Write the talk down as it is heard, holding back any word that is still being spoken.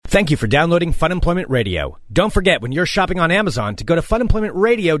Thank you for downloading Fun Employment Radio. Don't forget, when you're shopping on Amazon, to go to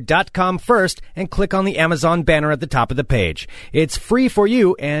funemploymentradio.com first and click on the Amazon banner at the top of the page. It's free for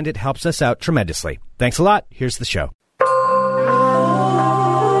you, and it helps us out tremendously. Thanks a lot. Here's the show.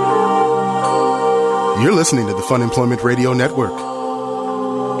 You're listening to the Fun Employment Radio Network. The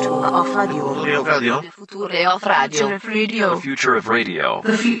future of radio.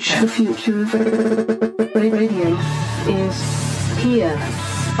 The future of radio is here.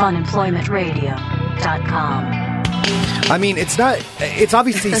 funemploymentradio.com. I mean, it's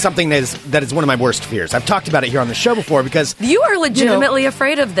obviously something that is one of my worst fears. I've talked about it here on the show before because... You are legitimately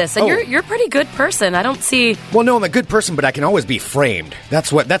afraid of this, and you're a pretty good person. I don't see... Well, no, I'm a good person, but I can always be framed.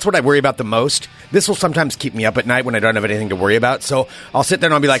 That's what I worry about the most. This will sometimes keep me up at night when I don't have anything to worry about, so I'll sit there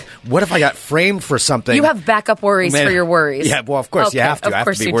and I'll be like, what if I got framed for something? You have backup worries for your worries. Yeah, well, of course, okay, you have to. I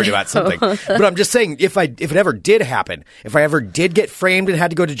have to be worried about something. But I'm just saying, if it ever did happen, if I ever did get framed and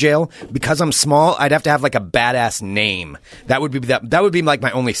had to go to jail, because I'm small, I'd have to have like a badass name. That would be like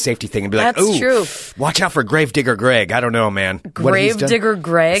my only safety thing. And be like, that's true. Watch out for Gravedigger Greg. I don't know, man. Gravedigger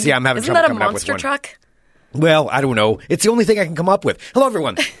Greg? See, I'm having Isn't trouble that a coming up with monster one. truck? Well, I don't know. It's the only thing I can come up with. Hello,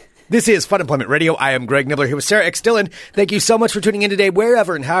 everyone. This is Fun Employment Radio. I am Greg Nibbler here with Sarah X. Dillon. Thank you so much for tuning in today,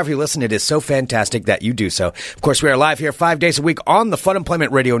 wherever and however you listen. It is so fantastic that you do so. Of course, we are live here 5 days a week on the Fun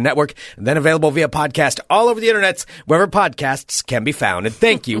Employment Radio Network, and then available via podcast all over the internets, wherever podcasts can be found. And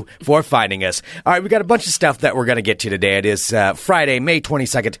thank you for finding us. All right, we got a bunch of stuff that we're going to get to today. It is Friday, May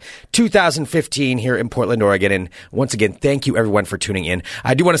 22nd, 2015 here in Portland, Oregon. And once again, thank you everyone for tuning in.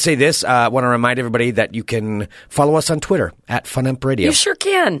 I do want to say this. I want to remind everybody that you can follow us on Twitter at FunEmp Radio. You sure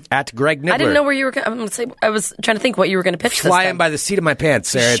can. At Greg Nibbler. I didn't know where you were going to say. I was trying to think what you were going to pitch Flying this time. by the seat of my pants,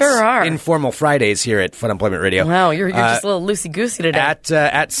 Sarah. Sure it's are. Informal Fridays here at Fun Employment Radio. Wow, you're just a little loosey-goosey today.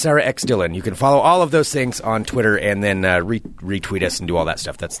 At Sarah X. Dillon. You can follow all of those things on Twitter and then retweet us and do all that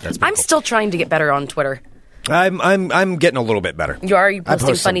stuff. That's I'm cool. still trying to get better on Twitter. I'm getting a little bit better. You are? Are you posting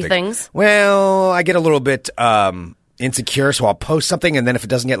post funny something. things? Well, I get a little bit insecure, so I'll post something, and then if it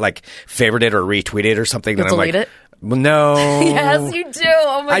doesn't get like favorited or retweeted or something, then I'm delete like, it? Well, no. Yes, you do.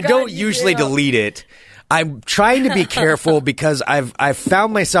 Oh my God, I don't you usually do. delete it. I'm trying to be careful because I've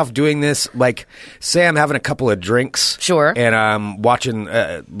found myself doing this. Like, say I'm having a couple of drinks, sure, and I'm watching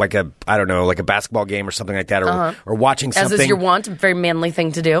like a basketball game or something like that, or watching something. As is your wont, a very manly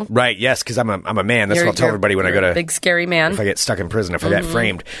thing to do. Right? Yes, because I'm a man. That's what I'll tell everybody when I go to big scary man. If I get stuck in prison, if I get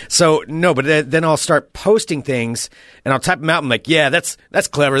framed. So no, but then I'll start posting things, and I'll type them out. I'm like, yeah, that's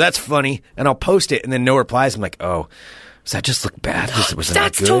clever, that's funny, and I'll post it, and then no replies. I'm like, oh. Does that just look bad? Was it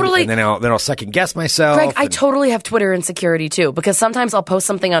That's not good? totally. And then I'll second guess myself. Greg, I totally have Twitter insecurity too, because sometimes I'll post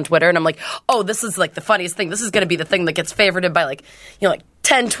something on Twitter and I'm like, oh, this is like the funniest thing. This is going to be the thing that gets favorited by like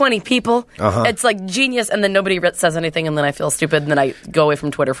 10, 20 people. It's like genius, and then nobody says anything, and then I feel stupid, and then I go away from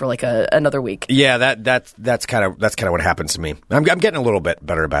Twitter for like another week. Yeah, that's kind of what happens to me. I'm getting a little bit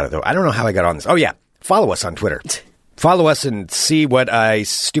better about it though. I don't know how I got on this. Oh yeah, follow us on Twitter. Follow us and see what I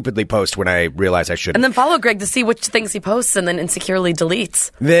stupidly post when I realize I shouldn't. And then follow Greg to see which things he posts and then insecurely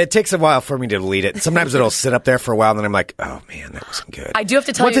deletes. It takes a while for me to delete it. Sometimes it'll sit up there for a while, and then I'm like, oh, man, that wasn't good. I do have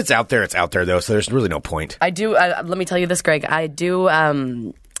to tell Once you... it's out there, though, so there's really no point. I do... let me tell you this, Greg. I do...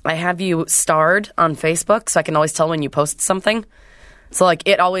 I have you starred on Facebook, so I can always tell when you post something. So, like,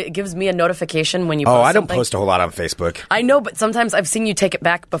 it gives me a notification when you post something. Oh, I don't post a whole lot on Facebook. I know, but sometimes I've seen you take it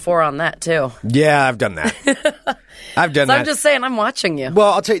back before on that, too. Yeah, I've done that. So I'm just saying, I'm watching you.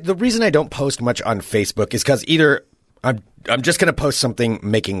 Well, I'll tell you, the reason I don't post much on Facebook is because either I'm just going to post something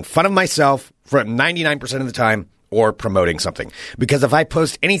making fun of myself for 99% of the time or promoting something. Because if I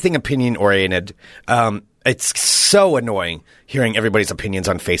post anything opinion-oriented, it's so annoying hearing everybody's opinions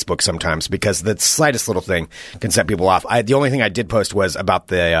on Facebook sometimes because the slightest little thing can set people off. The only thing I did post was about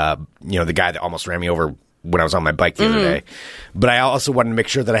the guy that almost ran me over when I was on my bike the other day. But I also wanted to make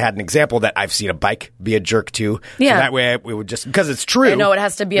sure that I had an example that I've seen a bike be a jerk too. Yeah. So that way we would just, because it's true. I know it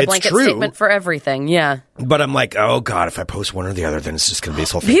has to be a blanket statement for everything. Yeah. But I'm like, oh God, if I post one or the other, then it's just going to be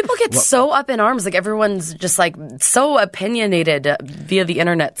this whole thing. People get so up in arms. Like everyone's just like so opinionated via the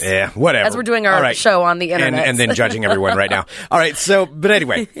internet. Yeah, whatever. As we're doing our show on the internet. And then judging everyone right now. All right. So, but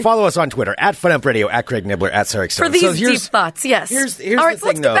anyway, follow us on Twitter at FunEmp Radio, at Greg Nibbler, at Sarah X. For these deep thoughts. Yes. Here's all right. the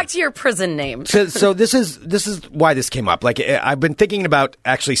Let's thing, get back to your prison name. So this is why this came up. Like I've been thinking about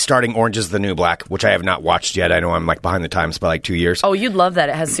actually starting Orange is the New Black, which I have not watched yet. I know I'm like behind the times by like 2 years. Oh, you'd love that.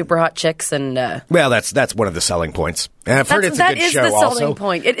 It has super hot chicks and. Well, that's one of the selling points. And I've heard it's a good show. That is the selling also.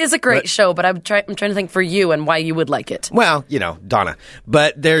 point. It is a great show, but I'm trying to think for you and why you would like it. Well, Donna.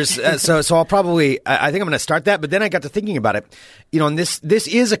 But there's so I'll probably I think I'm going to start that. But then I got to thinking about it. And this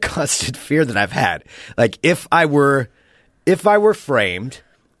is a constant fear that I've had. Like if I were framed.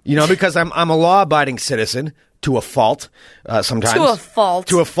 because I'm a law-abiding citizen to a fault sometimes. To a fault.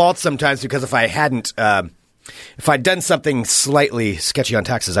 To a fault sometimes, because if I hadn't, if I'd done something slightly sketchy on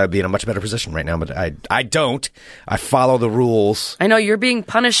taxes, I would be in a much better position right now. But I don't. I follow the rules. I know you're being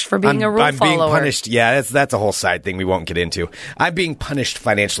punished for being a rule I'm follower. being punished. Yeah, that's a whole side thing we won't get into. I'm being punished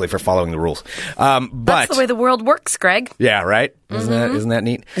financially for following the rules. But that's the way the world works, Greg. Yeah, right. Isn't that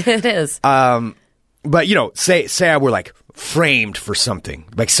neat? It is. But say I were like framed for something,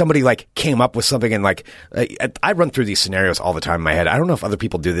 like somebody like came up with something, and like I run through these scenarios all the time in my head. I don't know if other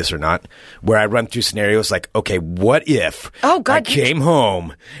people do this or not, where I run through scenarios like, okay, what if I came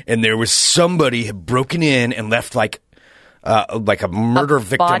home and there was somebody had broken in and left like a murder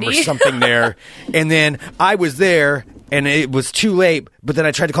victim body? Or something there, and then I was there. And it was too late, but then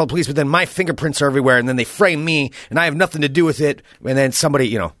I tried to call the police, but then my fingerprints are everywhere, and then they frame me, and I have nothing to do with it, and then somebody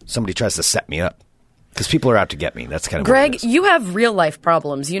tries to set me up. Because people are out to get me. That's kind of Greg, what it is. you have real life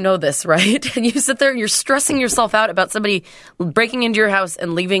problems. You know this, right? And you sit there and you're stressing yourself out about somebody breaking into your house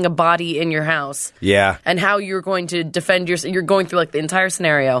and leaving a body in your house. Yeah. And how you're going to defend yourself. You're going through like the entire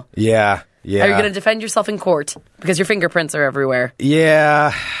scenario. Yeah. Yeah. Are you going to defend yourself in court because your fingerprints are everywhere?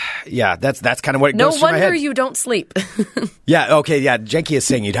 Yeah. Yeah. That's kind of what it goes through my head. No wonder you don't sleep. Yeah. Okay. Yeah. Jenky is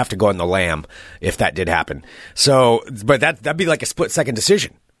saying you'd have to go on the lam if that did happen. So, but that'd be like a split-second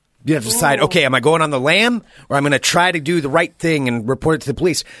decision. You have to decide, okay, am I going on the lam, or I'm going to try to do the right thing and report it to the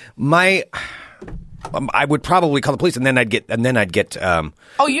police? I would probably call the police, and then I'd get.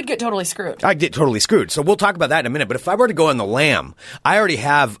 Oh, you'd get totally screwed. I'd get totally screwed. So we'll talk about that in a minute. But if I were to go on the lam, I already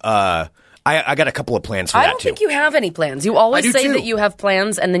have. I got a couple of plans for that too. I don't think you have any plans. You always say that you have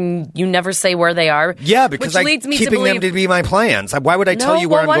plans, and then you never say where they are. Yeah, because which leads me to keeping believe them to be my plans. Why would I tell you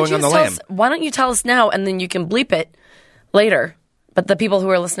where I'm going on the lam? Why don't you tell us now, and then you can bleep it later? But the people who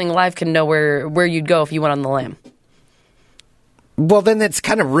are listening live can know where you'd go if you went on the lam. Well, then that's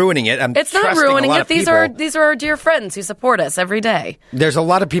kind of ruining it. It's not ruining it. These are our dear friends who support us every day. There's a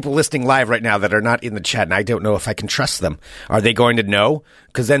lot of people listening live right now that are not in the chat, and I don't know if I can trust them. Are they going to know?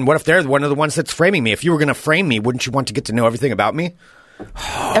 Because then what if they're one of the ones that's framing me? If you were going to frame me, wouldn't you want to get to know everything about me?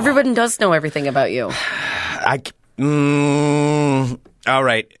 Everyone does know everything about you. All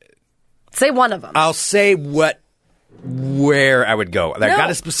right. Say one of them. I'll say where I would go. I got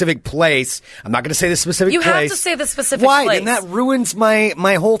a specific place. I'm not going to say the specific place. You have to say the specific Why? place. Then that ruins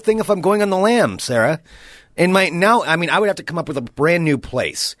my whole thing if I'm going on the lam, Sarah. I would have to come up with a brand new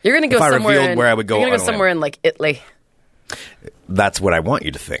place. You're going to go if somewhere. I revealed where I would go. You're going to go somewhere in like Italy. That's what I want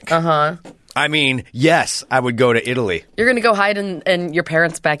you to think. Uh-huh. Yes, I would go to Italy. You're going to go hide in your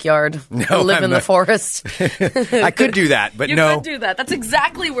parents' backyard and live in the forest. I could do that, but no. You could do that. That's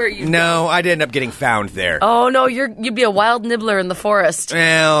exactly where you No, I'd end up getting found there. Oh, no, you'd be a wild nibbler in the forest.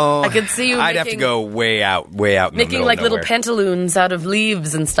 Well, I could see you I'd have to go way out in the middle making like of little nowhere. pantaloons out of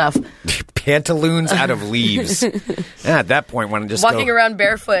leaves and stuff. Pantaloons out of leaves. At that point, when I just walking around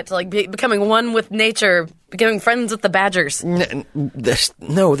barefoot, like becoming one with nature, becoming friends with the badgers. There's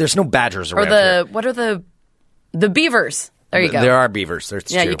no badgers around here. What are the beavers? There you go. There are beavers.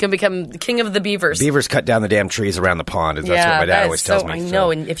 That's true. You can become the king of the beavers. Beavers cut down the damn trees around the pond. That's what my dad always tells me. I know,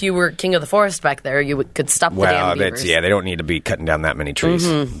 and if you were king of the forest back there, you could stop the damn beavers. They don't need to be cutting down that many trees.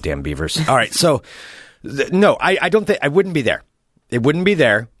 Damn beavers. All right, so no, I don't think I wouldn't be there. It wouldn't be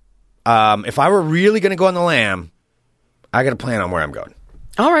there. If I were really going to go on the lam, I got a plan on where I'm going.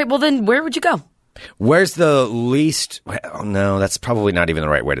 All right, well then, where would you go? Where's the least? Well, no, that's probably not even the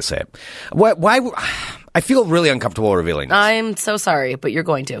right way to say it. Why? I feel really uncomfortable revealing this. I'm so sorry, but you're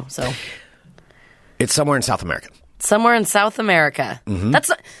going to. So it's somewhere in South America. Somewhere in South America. Mm-hmm.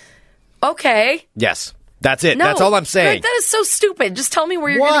 That's okay. Yes, that's it. No, That's all I'm saying. Greg, that is so stupid. Just tell me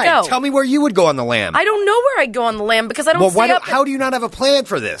where you're going to go. Tell me where you would go on the lam. I don't know where I'd go on the lam because I don't. How do you not have a plan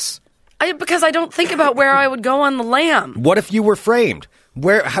for this? Because I don't think about where I would go on the lam. What if you were framed?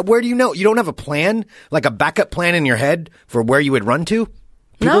 Where do you know? You don't have a plan? Like a backup plan in your head for where you would run to?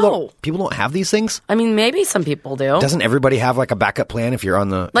 People don't have these things? Maybe some people do. Doesn't everybody have like a backup plan if you're on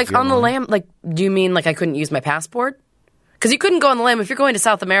the... Like on the lam, like, do you mean like I couldn't use my passport? Because you couldn't go on the lam. If you're going to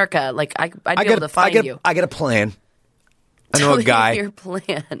South America, like I'd be able to find you. I get a plan. I know a guy. Your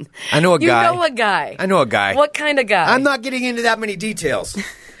plan. I know a guy. You know a guy. I know a guy. What kind of guy? I'm not getting into that many details.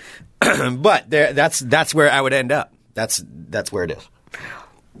 But that's where I would end up. That's where it is.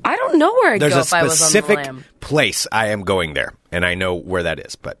 I don't know where I'd go if I was on the lam. There's a specific place I am going there, and I know where that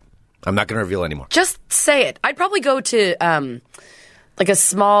is, but I'm not going to reveal anymore. Just say it. I'd probably go to like a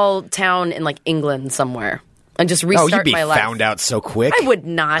small town in like England somewhere. and just restart you'd be my life. found out so quick. I would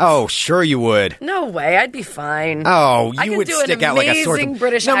not. Oh, sure you would. No way. I'd be fine. Oh, I you could would do stick an out like a sore amazing thumb.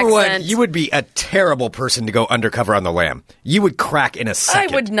 British Number accent. one, you would be a terrible person to go undercover on the lam. You would crack in a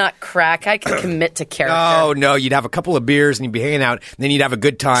second. I would not crack. I can commit to character. Oh, no, you'd have a couple of beers and you'd be hanging out, and then you'd have a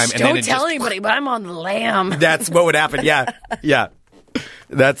good time. And then Don't tell anybody, but I'm on the lam. That's what would happen. Yeah, yeah.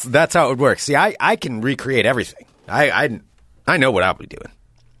 That's how it would work. See, I can recreate everything. I know what I'll be doing.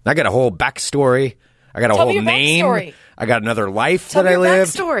 I got a whole backstory. I got a Tell whole me your name. backstory. I got another life Tell that me I your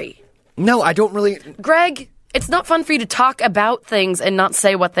lived. backstory. No, I don't really. Greg, it's not fun for you to talk about things and not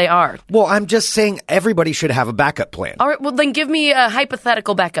say what they are. Well, I'm just saying everybody should have a backup plan. All right, well, then give me a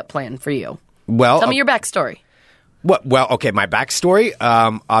hypothetical backup plan for you. Well, Tell me your backstory. What? Well, okay, my backstory.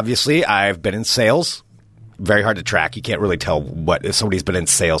 Obviously, I've been in sales. Very hard to track. You can't really tell what if somebody's been in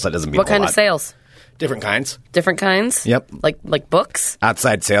sales. That doesn't mean What a kind lot. of sales? Different kinds. Different kinds? Yep. Like books?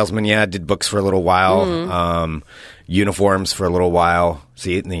 Outside salesman, yeah. Did books for a little while. Uniforms for a little while.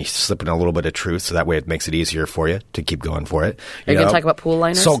 See, and then you slip in a little bit of truth, so that way it makes it easier for you to keep going for it. Are you going to talk about pool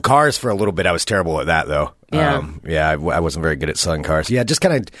liners? Sold cars for a little bit. I was terrible at that, though. Yeah. I wasn't very good at selling cars. Yeah, just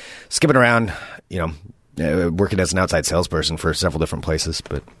kind of skipping around, working as an outside salesperson for several different places.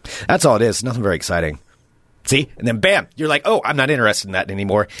 But that's all it is. Nothing very exciting. See? And then bam, you're like, oh, I'm not interested in that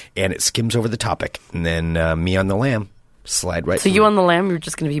anymore. And it skims over the topic. And then me on the lam, slide right So through. you on the lam, you're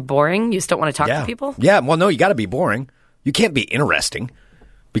just going to be boring? You just don't want to talk to people? Yeah, well, no, you got to be boring. You can't be interesting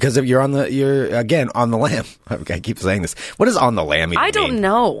because if you're again on the lam. I keep saying this. What does on the lam even I don't mean?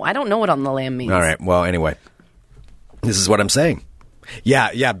 know. I don't know what on the lam means. All right. Well, anyway, this is what I'm saying.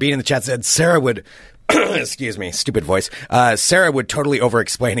 Yeah. Being in the chat said Sarah would. Excuse me, stupid voice. Sarah would totally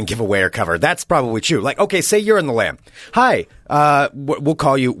over-explain and give away her cover. That's probably true. Like, okay, say you're in the lam. Hi, we'll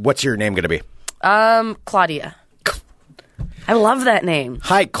call you. What's your name going to be? Claudia. I love that name.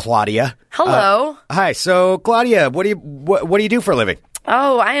 Hi, Claudia. Hello. Hi. So, Claudia, what do you do for a living?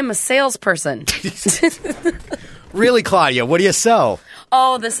 Oh, I am a salesperson. Really, Claudia? What do you sell?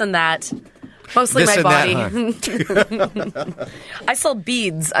 Oh, this and that. Mostly This my and body. that, I sell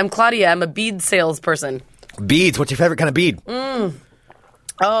beads. I'm Claudia. I'm a bead salesperson. Beads. What's your favorite kind of bead?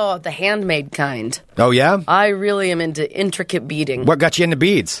 Oh, the handmade kind. Oh, yeah? I really am into intricate beading. What got you into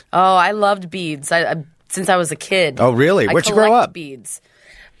beads? Oh, I loved beads. Since I was a kid. Oh, really? Where'd you grow collect up? Beads.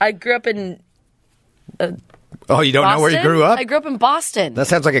 I grew up in Oh, you don't Boston. know where you grew up? I grew up in Boston. That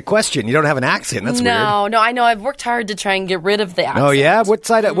sounds like a question. You don't have an accent. That's weird. No, I know. I've worked hard to try and get rid of the accent. Oh, yeah? What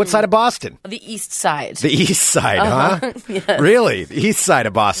side of Boston? The east side. The east side, huh? Yes. Really? The east side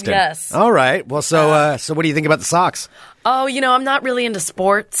of Boston? Yes. All right. Well, so what do you think about the Sox? Oh, I'm not really into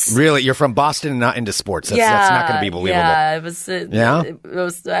sports. Really? You're from Boston and not into sports. That's not going to be believable. Yeah, it was. Yeah? It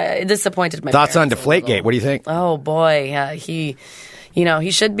was. It disappointed my Thoughts on parents a little. Deflategate? What do you think? Oh boy, he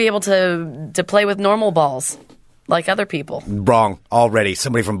should be able to play with normal balls like other people. Wrong. Already.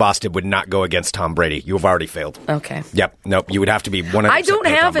 Somebody from Boston would not go against Tom Brady. You have already failed. Okay. Yep. Nope. You would have to be 100%. I don't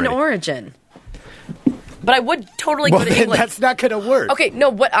have an origin, but I would totally go to then England. that's not going to work. Okay, no.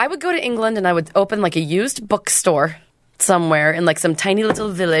 What I would go to England and I would open like a used bookstore somewhere in like some tiny little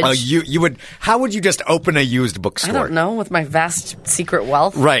village. You would. How would you just open a used bookstore? I don't know, with my vast secret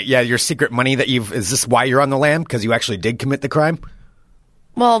wealth. Right. Yeah. Your secret money that you've. Is this why you're on the lam? Because you actually did commit the crime?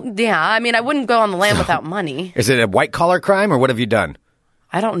 Well, yeah. I mean, I wouldn't go on the lam without money. Is it a white collar crime or what have you done?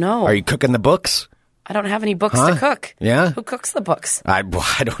 I don't know. Are you cooking the books? I don't have any books to cook. Yeah? Who cooks the books? I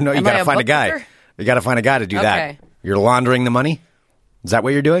don't know. You Am got I to a find a book guy. cooker? You got to find a guy to do that. Okay. You're laundering the money? Is that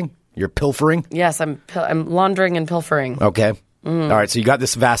what you're doing? You're pilfering? Yes, I'm laundering and pilfering. Okay. All right. So you got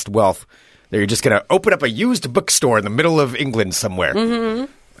this vast wealth that you're just going to open up a used bookstore in the middle of England somewhere. Mm-hmm.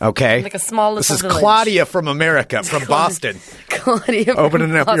 Okay. Like a small little This is village. Claudia from America, from Boston. Claudia from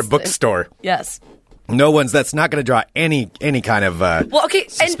Opening up your Boston. bookstore. Yes. That's not going to draw any kind of Well, okay.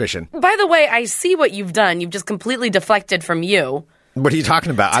 suspicion. And by the way, I see what you've done. You've just completely deflected from you. What are you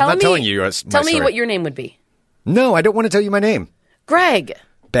talking about? I'm not telling you my Tell me story. what your name would be. No, I don't want to tell you my name. Greg.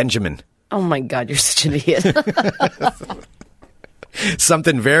 Benjamin. Oh my God, you're such an idiot.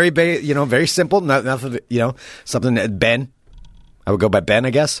 Something very, very simple. Nothing, something Ben. I would go by Ben,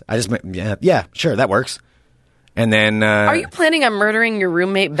 I guess. Yeah, sure, that works. And then, Are you planning on murdering your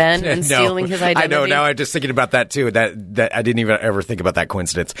roommate Ben and stealing his identity? I know. Now I'm just thinking about that too. That I didn't even ever think about that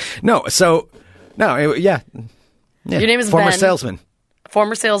coincidence. No. So, no. Yeah. Your name is former Ben. salesman.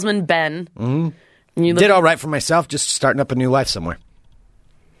 Former salesman Ben. Mm-hmm. And you Did all right for myself. Just starting up a new life somewhere.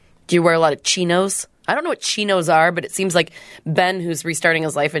 Do you wear a lot of chinos? I don't know what chinos are, but it seems like Ben, who's restarting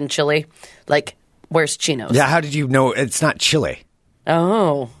his life in Chile, wears chinos. Yeah. How did you know it's not Chile?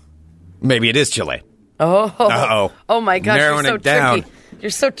 Oh. Maybe it is Chile. Oh. Uh-oh. Oh my gosh, Narrowing you're so it down. tricky. You're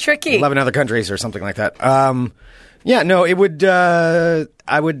so tricky. 11 other countries or something like that. Yeah, no, it would. I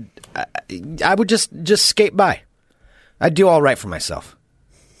would just skate by. I'd do all right for myself.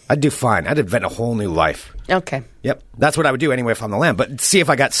 I'd do fine. I'd invent a whole new life. Okay. Yep, that's what I would do anyway if I'm the lamb. But see, if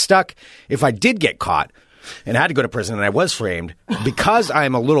I got stuck, if I did get caught and had to go to prison and I was framed, because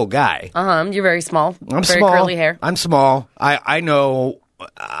I'm a little guy. You're very small. I'm very small. Curly hair. I'm small. I know.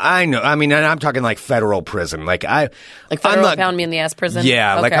 I mean, and I'm talking like federal prison. Like federal pound me in the ass prison.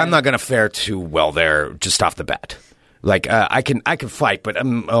 Yeah, okay. like I'm not going to fare too well there just off the bat. Like I can fight, but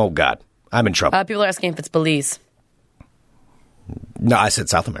oh god, I'm in trouble. People are asking if it's Belize. No, I said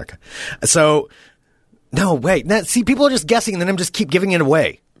South America. So no, wait. Now, see, people are just guessing, and then I'm just keep giving it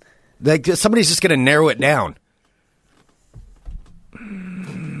away. Like somebody's just going to narrow it down.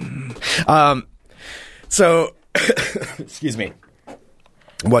 So excuse me.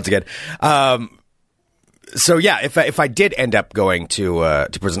 Once again. So yeah, if I did end up going to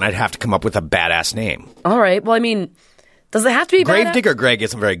prison, I'd have to come up with a badass name. All right. Well, I mean, does it have to be Gravedigger Greg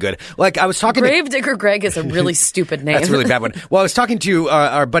isn't very good. Like I was talking Gravedigger Greg is a really stupid name. That's a really bad one. Well, I was talking to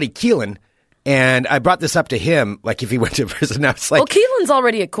our buddy Kielen, and I brought this up to him, like if he went to prison. I was like, well, Kielen's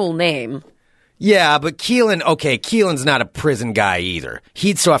already a cool name. Yeah, but Kielen's not a prison guy either.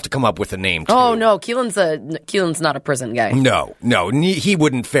 He'd still have to come up with a name, too. Oh, no, Kielen's not a prison guy. No, he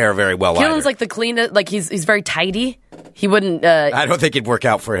wouldn't fare very well either. Kielen's like the cleanest, like he's very tidy. He wouldn't... I don't think it'd work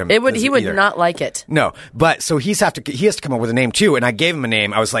out for him. He would not like it. No, but so he has to come up with a name, too, and I gave him a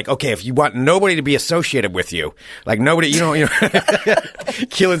name. I was like, okay, if you want nobody to be associated with you, like nobody, you know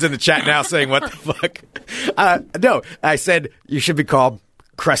Kielen's in the chat now saying, what the fuck? No, I said, you should be called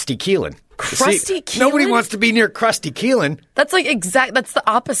Krusty Kielen. Krusty Kielen? Nobody wants to be near Krusty Kielen. That's like that's the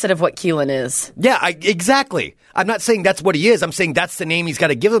opposite of what Kielen is. Yeah, exactly. I'm not saying that's what he is. I'm saying that's the name he's got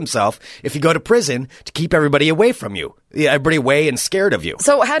to give himself if you go to prison to keep everybody away from you. Yeah, everybody away and scared of you.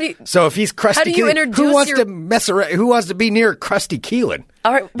 So how do you? So if he's Krusty how do you Kielen, introduce who wants to mess around? Who wants to be near Krusty Kielen?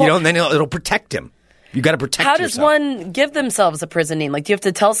 All right, well, and then it'll protect him. You got to protect yourself. How does one give themselves a prison name? Like, do you have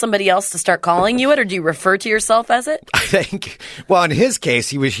to tell somebody else to start calling you it, or do you refer to yourself as it? I think, well, in his case,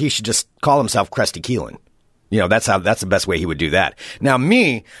 he should just call himself Krusty Kielen. That's the best way he would do that. Now,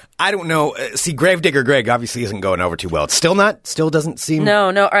 me, I don't know. See, Gravedigger Greg obviously isn't going over too well. It's still doesn't seem. No.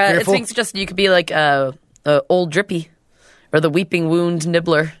 It seems just you could be like Old Drippy, or the Weeping Wound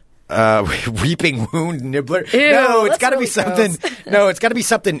Nibbler. Weeping Wound Nibbler. Ew, no, it's got to really be something. No, it's got to be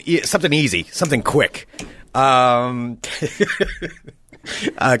something easy, something quick. Kielen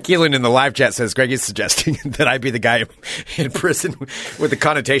in the live chat says Greg is suggesting that I be the guy in prison with the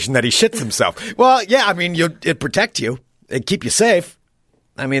connotation that he shits himself. Well, yeah, I mean, it'd protect you, it'd keep you safe.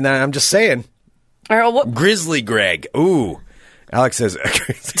 I mean, I'm just saying. Grizzly Greg. Ooh. Alex says,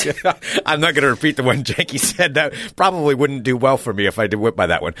 I'm not going to repeat the one Janky said. That probably wouldn't do well for me if I did whip by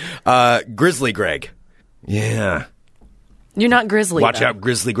that one. Grizzly Greg. Yeah. You're not Grizzly. Watch out,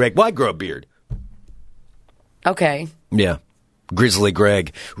 Grizzly Greg. Well, I grow a beard. Okay. Yeah. Grizzly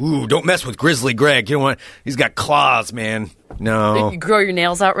Greg. Ooh, don't mess with Grizzly Greg. You know what? He's got claws, man. No. You grow your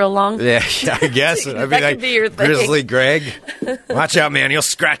nails out real long? Yeah, I guess. That could be your thing. Grizzly Greg. Watch out, man. He'll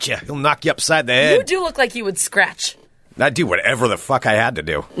scratch you. He'll knock you upside the head. You do look like you would scratch. I'd do whatever the fuck I had to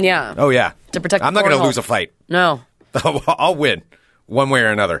do. Yeah. Oh, yeah. To protect I'm not going to lose a fight. No. I'll win one way or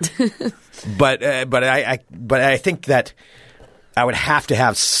another. But I think that I would have to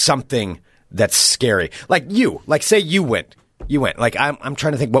have something that's scary. Like you. Like, say you went. Like, I'm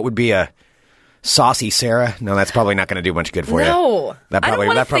trying to think what would be a Saucy Sarah. No, that's probably not going to do much good for you. No. That probably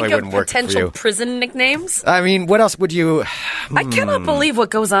wouldn't work for you. Potential prison nicknames. I mean, what else would you... I cannot believe what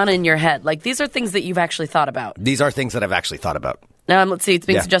goes on in your head. Like, these are things that you've actually thought about. These are things that I've actually thought about. Let's see. It's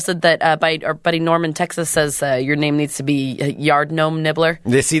being suggested that by our buddy Norman, Texas, says your name needs to be Yard Gnome Nibbler.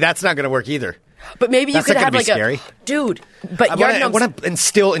 See, that's not going to work either. But maybe you could have like scary. Dude. But I want to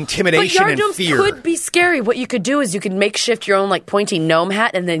instill intimidation and fear. Yard Gnomes could be scary. What you could do is you could makeshift your own like pointy gnome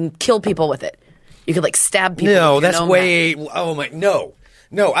hat and then kill people with it. You could like stab people. No, with your that's way. Hat. Oh my, no.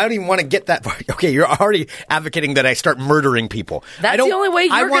 I don't even want to get that far. Okay, you're already advocating that I start murdering people. That's the only way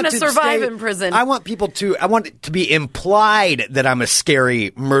you're going to survive in prison. I want it to be implied that I'm a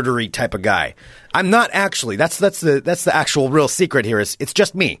scary, murdery type of guy. I'm not actually. That's the actual real secret here. It's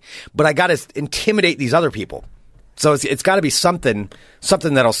just me. But I got to intimidate these other people. So it's got to be something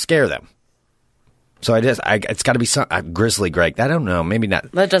that'll scare them. So it's got to be some Grizzly Greg. I don't know. Maybe not.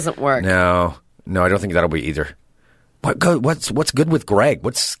 That doesn't work. No, I don't think that'll be either. What's good with Greg?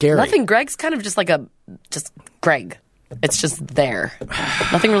 What's scary? Nothing. Greg's kind of just like just Greg. It's just there.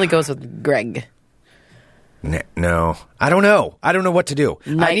 Nothing really goes with Greg. No, I don't know. I don't know what to do.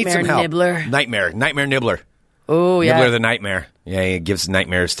 I need some help. Nibbler. Nightmare Nibbler. Oh yeah, Nibbler the Nightmare. Yeah, it gives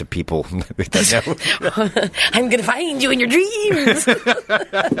nightmares to people. I'm going to find you in your dreams.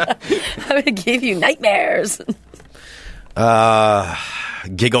 I'm going to give you nightmares.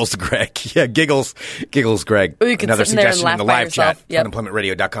 Giggles, Greg. Yeah, giggles, Greg. Or you can Another sit in there and suggestion in the laugh by live chat. yourself. Yep.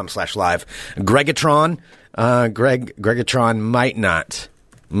 funemploymentradio.com/live. Gregatron. Gregatron might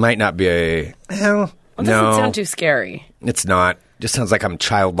not be a... Well, It doesn't sound too scary. It's not. Just sounds like I'm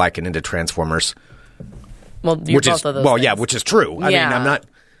childlike and into Transformers. Well, you're both of those things. Yeah, which is true. I mean, Yeah. I'm not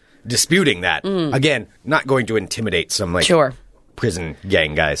disputing that. Again, not going to intimidate some Sure. prison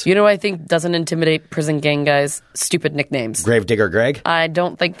gang guys. You know what I think doesn't intimidate prison gang guys? Stupid nicknames. Gravedigger Greg? I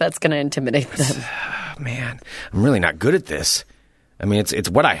don't think that's going to intimidate them. Man, I'm really not good at this. I mean, it's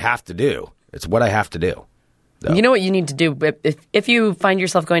what I have to do. It's what I have to do. So. You know what you need to do? If you find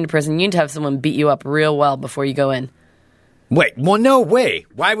yourself going to prison, you need to have someone beat you up real well before you go in. Wait, well, no way.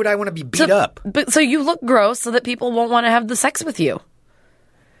 Why would I want to be beat up? So you look gross so that people won't want to have the sex with you.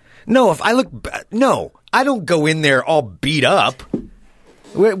 No, if I look... No, I don't go in there all beat up.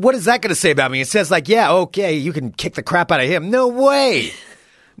 What is that going to say about me? It says like, yeah, okay, you can kick the crap out of him. No way.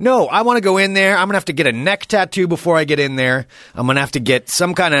 No, I want to go in there. I'm going to have to get a neck tattoo before I get in there. I'm going to have to get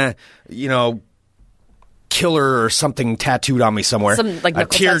some kind of, killer or something tattooed on me somewhere. Some, like, a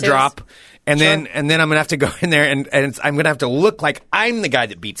teardrop. And Sure. then I'm going to have to go in there and I'm going to have to look like I'm the guy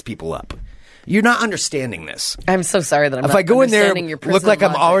that beats people up. You're not understanding this. I'm so sorry that I'm If not I go in there, understanding your prison look like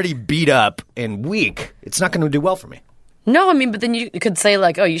I'm logic. already beat up and weak, it's not going to do well for me. No, I mean, but then you could say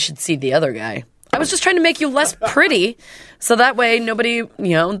like, oh, you should see the other guy. I was just trying to make you less pretty, so that way nobody, they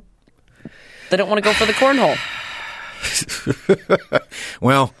don't want to go for the cornhole.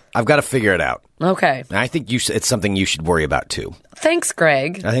 Well, I've got to figure it out. Okay. And I think it's something you should worry about too. Thanks,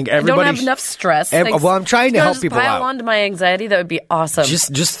 Greg. I think I don't everybody have enough stress. Well, I'm trying to If you help just people pile out. onto my anxiety, that would be awesome.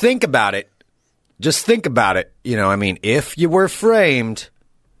 Just think about it. Just think about it. If you were framed,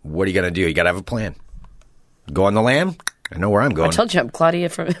 what are you going to do? You got to have a plan. Go on the lam? I know where I'm going. I told you I'm Claudia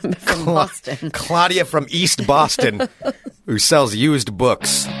from Boston. Claudia from East Boston, who sells used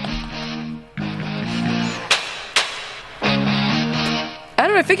books. I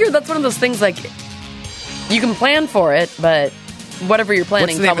don't know. I figured that's one of those things like you can plan for it, but whatever you're planning.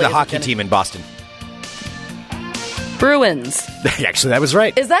 What's the name of the probably hockey isn't team in Boston? Bruins. Actually, that was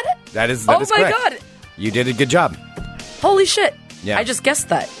right. Is that it? That is oh correct. my god! You did a good job. Holy shit! Yeah. I just guessed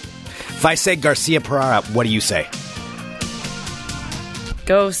that. If I say Garcia Pereira, what do you say?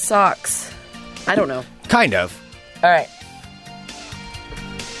 Go Sox. I don't know. Kind of. All right.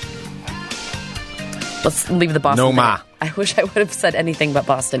 Let's leave the Boston. No ma. thing. I wish I would have said anything but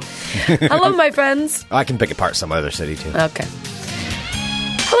Boston. Hello, my friends. Oh, I can pick apart some other city, too. Okay.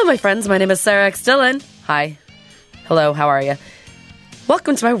 Hello, my friends. My name is Sarah X. Dillon. Hi. Hello, how are you?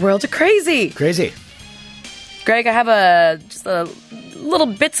 Welcome to my world of crazy. Crazy. Greg, I have just a little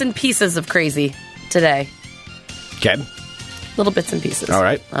bits and pieces of crazy today. Okay. Little bits and pieces. All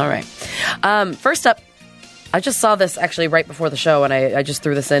right. All right. First up, I just saw this actually right before the show, and I just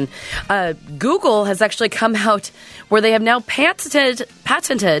threw this in. Google has actually come out where they have now patented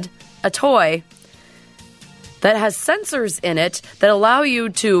a toy that has sensors in it that allow you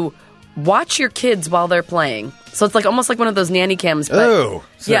to watch your kids while they're playing. So it's like almost like one of those nanny cams. But Oh,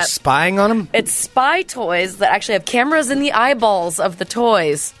 so they're spying on them? It's spy toys that actually have cameras in the eyeballs of the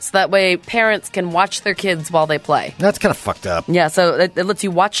toys, so that way parents can watch their kids while they play. That's kind of fucked up. Yeah, so it lets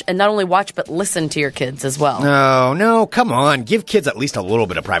you watch, and not only watch, but listen to your kids as well. No, come on. Give kids at least a little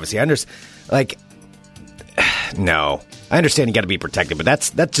bit of privacy. No. I understand you got to be protected, but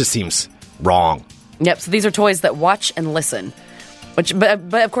that just seems wrong. Yep, so these are toys that watch and listen. But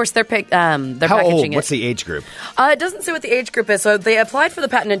of course they're How packaging old? it. What's the age group? It doesn't say what the age group is. So they applied for the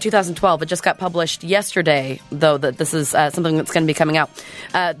patent in 2012. It just got published yesterday, though, that this is something that's going to be coming out.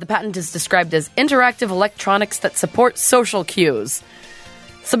 The patent is described as interactive electronics that support social cues.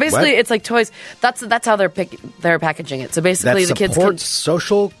 So basically, What? it's like toys. That's how they're packaging it. So basically, That the kids supports can.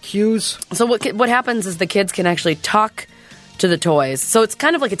 social cues? So what happens is the kids can actually talk to the toys. So it's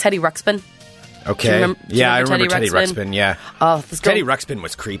kind of like a Teddy Ruxpin. Okay. Do you I remember remember Teddy Ruxpin? Ruxpin, yeah. Oh, this girl, Teddy Ruxpin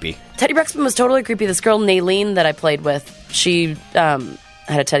was creepy. Teddy Ruxpin was totally creepy. This girl, Naylene, that I played with, she had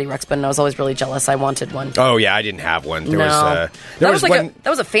a Teddy Ruxpin, and I was always really jealous. I wanted one. Oh, yeah, I didn't have one. There that was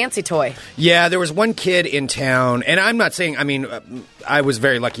was a fancy toy. Yeah, there was one kid in town, and I'm not saying, I was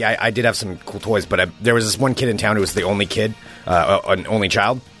very lucky. I did have some cool toys, but there was this one kid in town who was the only kid, an only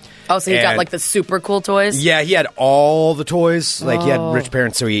child. Oh, so he got And- like the super cool toys? Yeah, he had all the toys. Like, he had rich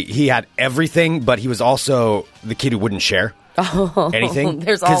parents, so he had everything, but he was also the kid who wouldn't share anything.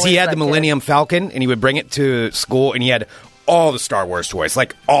 There's Because he always had that the Millennium Falcon, and he would bring it to school, and he had all the Star Wars toys,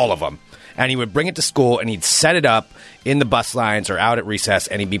 like all of them. and he would bring it to school, and he'd set it up in the bus lines or out at recess,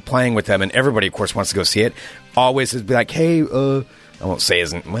 and he'd be playing with them, and everybody, of course, wants to go see it. Always would be like, hey, I won't say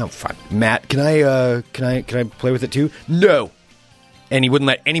fine. Matt, can I play with it too? No. And he wouldn't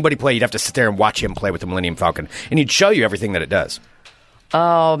let anybody play. You'd have to sit there and watch him play with the Millennium Falcon, and he'd show you everything that it does.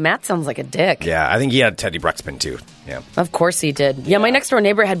 Oh, Matt sounds like a dick. Yeah, I think he had Teddy Ruxpin too. Yeah, of course he did. Yeah, my next door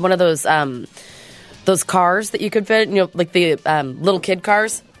neighbor had one of those cars that you could fit, like the little kid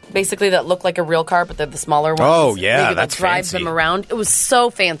cars, basically that look like a real car, but they're the smaller ones. Oh yeah, that's drive fancy. Them around. It was so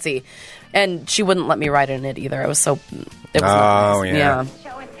fancy, and she wouldn't let me ride in it either. It was oh nice. Yeah.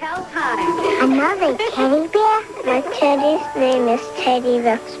 Show and tell time. Another teddy bear. My teddy's name is Teddy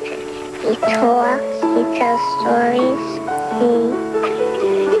Ruxpin. He talks. He tells stories.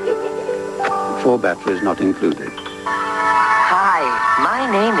 4 batteries not included. Hi, my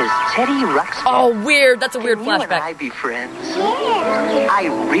name is Teddy Ruxpin. Oh, weird. That's a weird Can flashback. You and I be friends? Yeah. I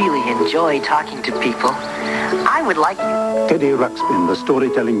really enjoy talking to people. I would like you. Teddy Ruxpin, the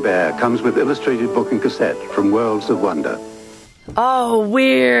storytelling bear, comes with illustrated book and cassette from Worlds of Wonder. Oh,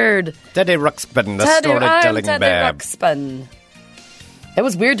 weird. Teddy Ruxpin, the storytelling Teddy bear. Ruxpin. It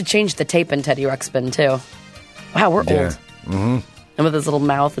was weird to change the tape in Teddy Ruxpin, too. Wow, we're old. Mm-hmm. And with his little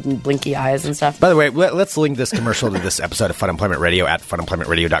mouth and blinky eyes and stuff. By the way, let's link this commercial to this episode of Fun Employment Radio at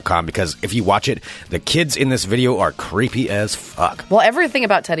funemploymentradio.com, because if you watch it, the kids in this video are creepy as fuck. Well, everything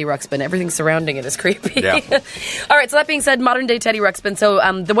about Teddy Ruxpin, everything surrounding it is creepy. Yeah. All right, so that being said, modern day Teddy Ruxpin. So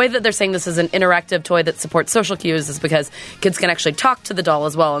the way that they're saying this is an interactive toy that supports social cues is because kids can actually talk to the doll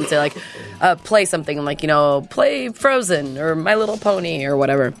as well and say, like, play something like, play Frozen or My Little Pony or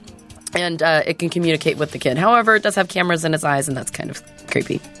whatever. And it can communicate with the kid. However, it does have cameras in its eyes, and that's kind of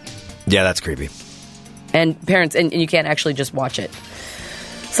creepy. Yeah, that's creepy. And parents, and you can't actually just watch it.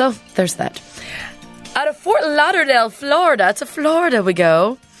 So, there's that. Out of Fort Lauderdale, Florida, to Florida we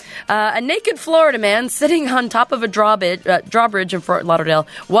go. A naked Florida man sitting on top of a drawbridge in Fort Lauderdale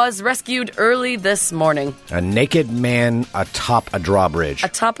was rescued early this morning. A naked man atop a drawbridge.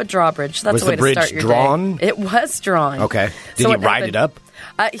 Atop a drawbridge. That's was the way the bridge to start your drawn? day. It was drawn. Okay. Did he ride it up?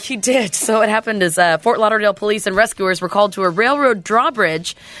 He did. So what happened is Fort Lauderdale police and rescuers were called to a railroad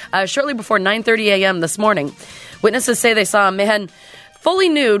drawbridge shortly before 9:30 a.m. this morning. Witnesses say they saw a man fully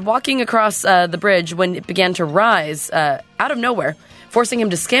nude walking across the bridge when it began to rise out of nowhere, forcing him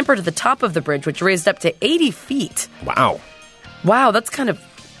to scamper to the top of the bridge, which raised up to 80 feet. Wow. Wow, that's kind of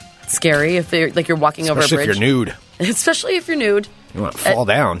scary if you're walking over a bridge. Especially if you're nude. Especially if you're nude. You want to fall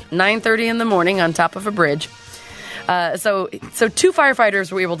down. 9:30 in the morning on top of a bridge. So 2 firefighters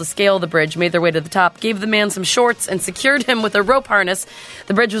were able to scale the bridge, made their way to the top, gave the man some shorts, and secured him with a rope harness.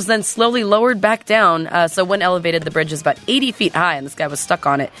 The bridge was then slowly lowered back down. So when elevated, the bridge is about 80 feet high, and this guy was stuck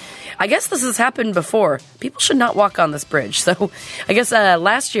on it. I guess this has happened before. People should not walk on this bridge. So I guess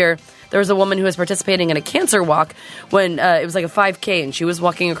last year, there was a woman who was participating in a cancer walk when it was like a 5K, and she was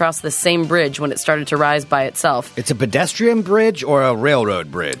walking across the same bridge when it started to rise by itself. It's a pedestrian bridge or a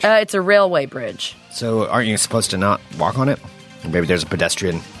railroad bridge? It's a railway bridge. So aren't you supposed to not walk on it? Maybe there's a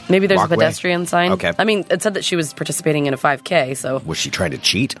pedestrian Maybe there's walkway? a pedestrian sign. Okay. I mean, it said that she was participating in a 5K, so... Was she trying to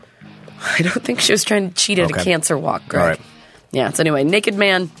cheat? I don't think she was trying to cheat at a cancer walk, Greg. All right. Yeah, so anyway, naked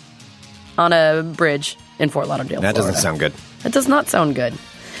man on a bridge in Fort Lauderdale, That Florida. doesn't sound good. That does not sound good.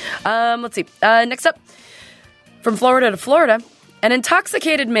 Let's see. Next up, from Florida to Florida, an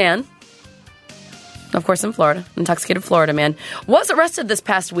intoxicated man, of course in Florida, intoxicated Florida man, was arrested this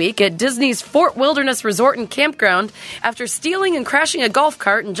past week at Disney's Fort Wilderness Resort and Campground after stealing and crashing a golf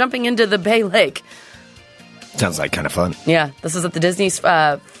cart and jumping into the Bay Lake. Sounds like kind of fun. Yeah, this is at the Disney's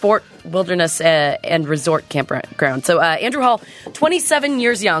Fort Wilderness and Resort Campground. So Andrew Hall, 27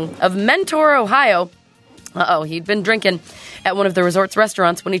 years young, of Mentor, Ohio. He'd been drinking at one of the resort's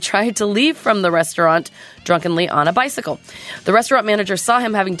restaurants when he tried to leave from the restaurant drunkenly on a bicycle. The restaurant manager saw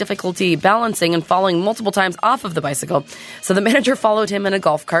him having difficulty balancing and falling multiple times off of the bicycle, so the manager followed him in a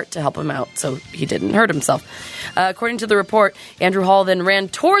golf cart to help him out so he didn't hurt himself. According to the report, Andrew Hall then ran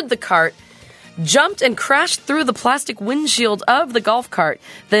toward the cart, jumped and crashed through the plastic windshield of the golf cart,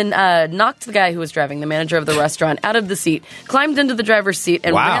 then knocked the guy who was driving, the manager of the restaurant, out of the seat, climbed into the driver's seat,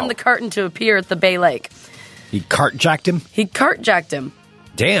 and ran the cart into a pier at the Bay Lake. He cart-jacked him? He cart-jacked him.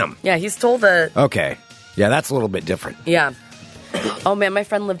 Damn. Yeah, he's told the... Okay. Yeah, that's a little bit different. Yeah. Oh, man, my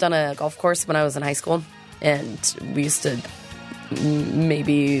friend lived on a golf course when I was in high school, and we used to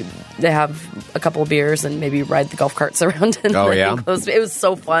maybe have a couple of beers and maybe ride the golf carts around. In Oh, the yeah? enclosed. It was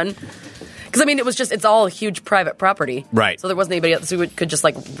so fun. Because, I mean, it's all huge private property. Right. So there wasn't anybody else who could just,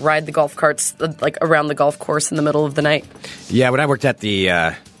 ride the golf carts, around the golf course in the middle of the night. Yeah, when I worked at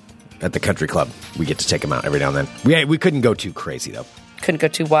the country club, we get to take them out every now and then. We couldn't go too crazy, though. couldn't go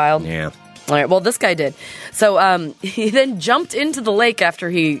too wild. Yeah. All right, well, this guy did. So he then jumped into the lake after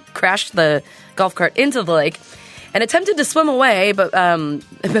he crashed the golf cart into the lake and attempted to swim away, but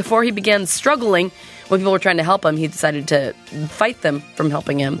before he began struggling, when people were trying to help him, he decided to fight them from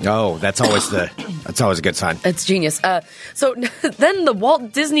helping him. Oh, that's always a good sign. It's genius. So then the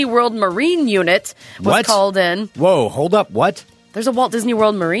Walt Disney World Marine Unit was called in. Whoa, hold up, what? There's a Walt Disney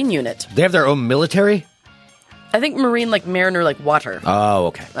World Marine Unit. They have their own military? I think marine, like mariner, like water. Oh,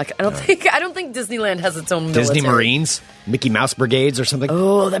 okay. Like I don't think Disneyland has its own military. Disney Marines? Mickey Mouse Brigades or something?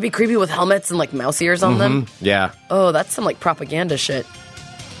 Oh, that'd be creepy with helmets and like mouse ears on them. Yeah. Oh, that's some like propaganda shit.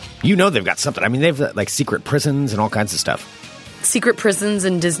 You know they've got something. I mean, they've like secret prisons and all kinds of stuff. Secret prisons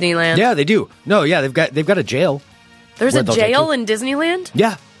in Disneyland? Yeah, they do. No, yeah, they've got a jail. There's a jail in Disneyland?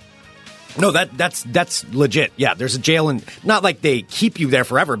 Yeah. No, that's legit. Yeah, there's a jail, and not like they keep you there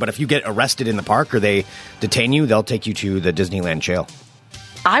forever, but if you get arrested in the park or they detain you, they'll take you to the Disneyland jail.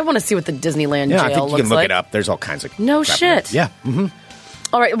 I want to see what the Disneyland jail looks like. Yeah, I think you can look it up. There's all kinds of no shit. Yeah. Mm-hmm.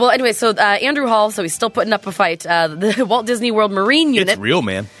 All right. Well, anyway, so Andrew Hall, so he's still putting up a fight. The Walt Disney World Marine Unit. It's real,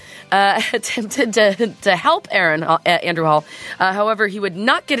 man. Attempted to help Andrew Hall. However, he would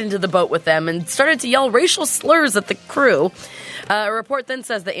not get into the boat with them and started to yell racial slurs at the crew. A report then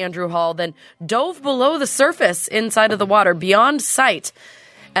says that Andrew Hall then dove below the surface inside of the water beyond sight.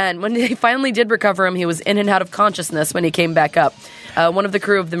 And when they finally did recover him, he was in and out of consciousness when he came back up. One of the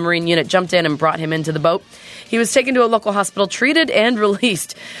crew of the Marine unit jumped in and brought him into the boat. He was taken to a local hospital, treated, and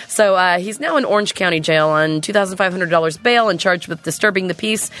released. So he's now in Orange County Jail on $2,500 bail and charged with disturbing the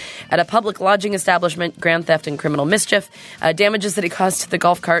peace at a public lodging establishment, grand theft, and criminal mischief. Damages that he caused to the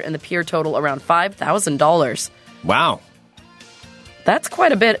golf cart and the pier total around $5,000. Wow. That's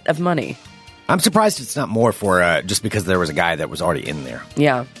quite a bit of money. I'm surprised it's not more for just because there was a guy that was already in there.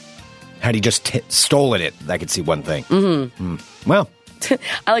 Yeah. Had he just stolen it, I could see one thing. Mm-hmm. Well.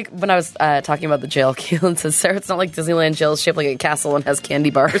 I like when I was talking about the jail, Kielen says, Sarah, it's not like Disneyland jail is shaped like a castle and has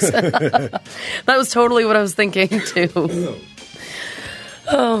candy bars. That was totally what I was thinking, too.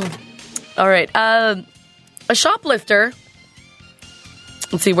 Oh. All right. A shoplifter...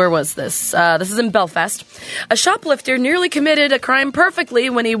 Let's see, where was this? This is in Belfast. A shoplifter nearly committed a crime perfectly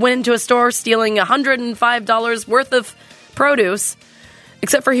when he went into a store stealing $105 worth of produce,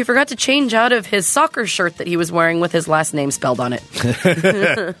 except for he forgot to change out of his soccer shirt that he was wearing with his last name spelled on it.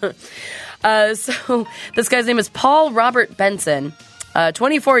 So this guy's name is Paul Robert Benson.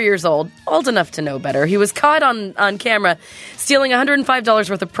 24 years old enough to know better. He was caught on camera stealing $105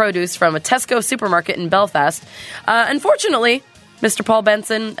 worth of produce from a Tesco supermarket in Belfast. Unfortunately, Mr. Paul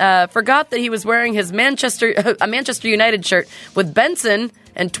Benson forgot that he was wearing his Manchester United shirt with Benson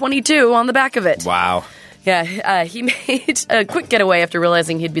and 22 on the back of it. Wow. Yeah, he made a quick getaway after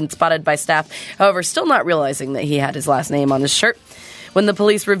realizing he'd been spotted by staff. However, still not realizing that he had his last name on his shirt. When the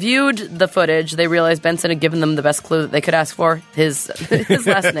police reviewed the footage, they realized Benson had given them the best clue that they could ask for, his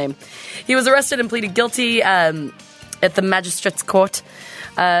last name. He was arrested and pleaded guilty at the magistrate's court.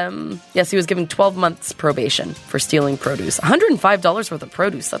 Yes, he was given 12 months probation for stealing produce. $105 worth of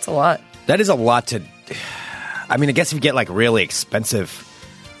produce, that's a lot. That is a lot to... I mean, I guess if you get, like, really expensive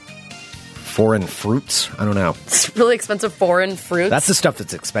foreign fruits, I don't know. It's really expensive foreign fruits? That's the stuff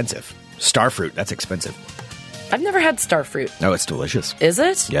that's expensive. Star fruit, that's expensive. I've never had star fruit. No, it's delicious. Is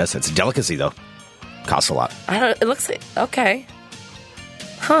it? Yes, it's a delicacy, though. Costs a lot. It looks like... Okay.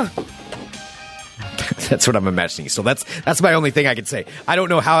 Huh. That's what I'm imagining. So that's my only thing I can say. I don't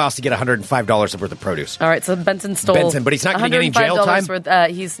know how else to get $105 worth of produce. All right, so Benson stole... Benson, but he's not getting any jail time?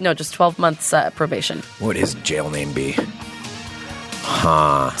 Worth, just 12 months probation. What would his jail name be?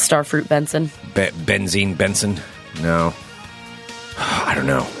 Huh. Starfruit Benson. Benzene Benson? No. I don't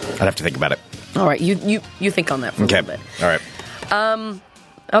know. I'd have to think about it. All right, you think on that for a little bit. All right.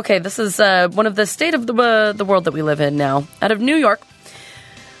 Okay, this is one of the state of the world that we live in now. Out of New York,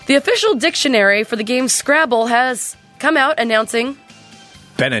 the official dictionary for the game Scrabble has come out announcing...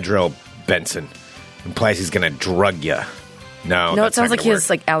 Benadryl Benson. Implies he's going to drug you. No, it sounds like he has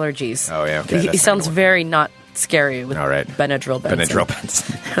like allergies. Oh, yeah, okay. He sounds very not scary with all right. Benadryl Benson. Benadryl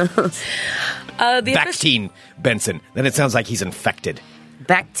Benson. Bactine Benson. Then it sounds like he's infected.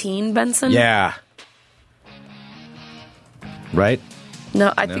 Bactine Benson? Yeah. Right?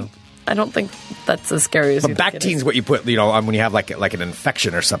 No, I don't think that's as scary as you think it is. But Bactine's what you put, on when you have like an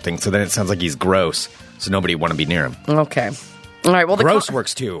infection or something. So then it sounds like he's gross. So nobody want to be near him. Okay. All right. Well, gross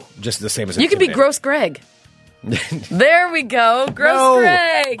works too. Just the same as you could be Gross Greg. There we go.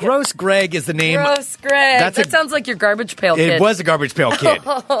 Greg. Gross Greg is the name. Gross Greg. That sounds like your garbage pail kid. It was a garbage pail kid.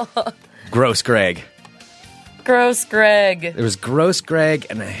 Gross Greg. Gross Greg. There was Gross Greg,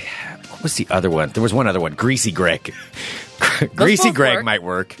 and what was the other one? There was one other one. Greasy Greg. Greasy both Greg work. might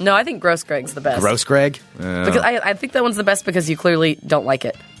work. No, I think Gross Greg's the best. Gross Greg? Because I think that one's the best because you clearly don't like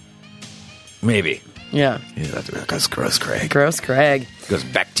it. Maybe. Yeah. That goes Gross Greg. Gross Greg. Goes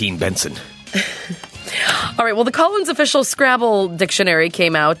Bactine Benson. All right, well, the Collins official Scrabble dictionary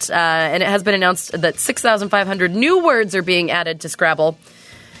came out, and it has been announced that 6,500 new words are being added to Scrabble.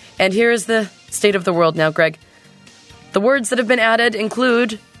 And here is the state of the world now, Greg. The words that have been added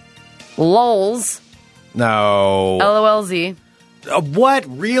include lols, No. LOLZ. What?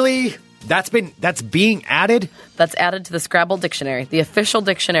 Really? That's being added? That's added to the Scrabble dictionary, the official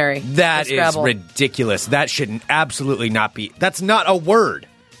dictionary. That of is Scrabble. ridiculous. That shouldn't absolutely not be. That's not a word.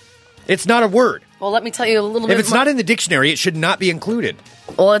 It's not a word. Well, let me tell you a little bit If it's not in the dictionary, it should not be included.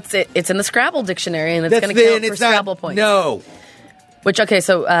 Well, it's in the Scrabble dictionary, and it's going to count for Scrabble points. No. Which, okay,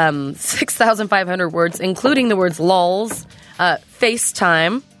 so 6,500 words, including the words lols,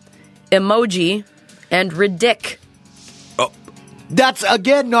 FaceTime, emoji, and ridic. Oh, that's,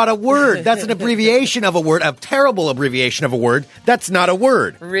 again, not a word. That's an abbreviation of a word, a terrible abbreviation of a word. That's not a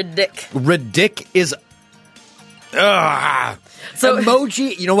word. Ridic. Ridic is... So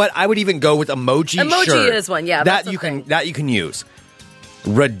emoji, you know what? I would even go with emoji. Emoji sure. is one, yeah. That you can use.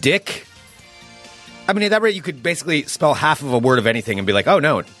 Ridic. I mean, at that rate, you could basically spell half of a word of anything and be like, "Oh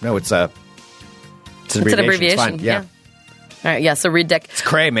no, it's an abbreviation. It's fine. Yeah. All right, yeah. So ridic. It's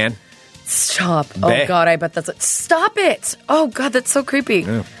cray, man. Stop. Oh God, I bet that's it. Stop it. Oh God, that's so creepy.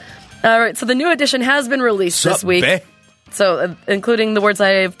 Yeah. All right, so the new edition has been released this week. So, including the words I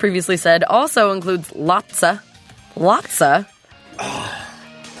have previously said, also includes lotsa, LOTSA,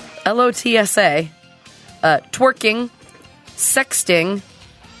 twerking, sexting,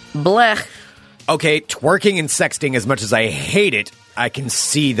 blech. Okay, twerking and sexting, as much as I hate it, I can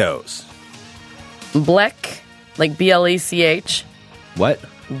see those. Blech, like B-L-E-C-H. What?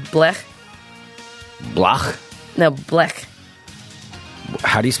 Blech. Blach? No, blech.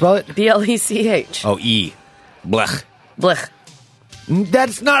 How do you spell it? B-L-E-C-H. Oh, E. Blech. Blech.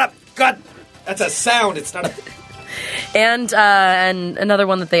 That's not a... God, that's a sound. It's not a... And another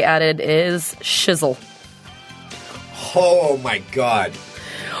one that they added is shizzle. Oh, my God.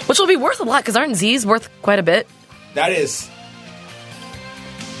 Which will be worth a lot, because aren't Z's worth quite a bit? That is...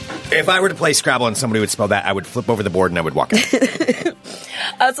 If I were to play Scrabble and somebody would spell that, I would flip over the board and I would walk out.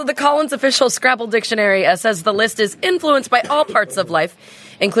 So the Collins official Scrabble dictionary says the list is influenced by all parts of life,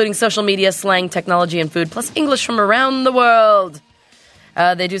 including social media, slang, technology, and food, plus English from around the world.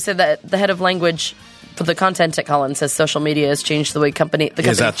 They do say that the head of language for the content at Collins says social media has changed the way the company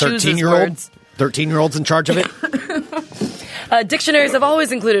chooses words. 13-year-olds in charge of it? Dictionaries have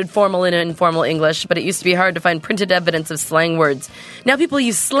always included formal and informal English, but it used to be hard to find printed evidence of slang words. Now people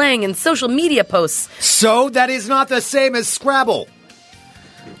use slang in social media posts. So that is not the same as Scrabble.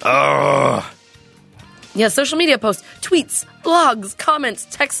 Ugh. Yeah, social media posts, tweets, blogs, comments,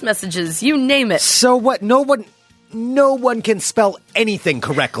 text messages, you name it. So what? No one can spell anything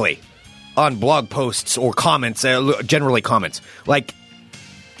correctly on blog posts or comments, generally comments. Like,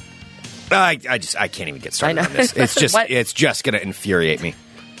 I can't even get started on this. It's just it's just going to infuriate me.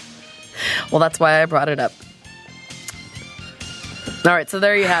 Well, that's why I brought it up. All right, so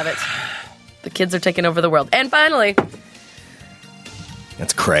there you have it. The kids are taking over the world. And finally...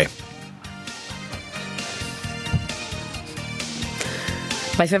 That's cray.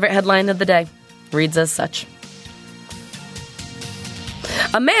 My favorite headline of the day reads as such.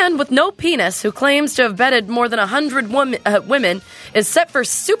 A man with no penis who claims to have bedded more than 100 women is set for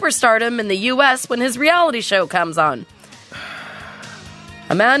superstardom in the U.S. when his reality show comes on.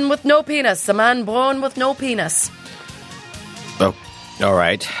 A man with no penis. A man born with no penis. Oh, all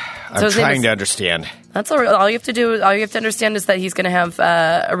right. I'm trying to understand. That's all right. All you have to understand is that he's going to have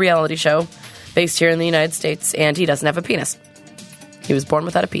a reality show based here in the United States, and he doesn't have a penis. He was born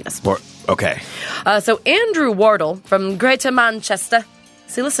without a penis. Okay. So Andrew Wardle from Greater Manchester.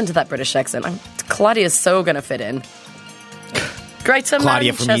 See, listen to that British accent. Claudia's so going to fit in. Greater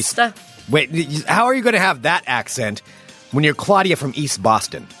Claudia Manchester. From East... Wait, how are you going to have that accent when you're Claudia from East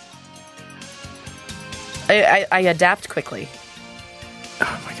Boston? I adapt quickly.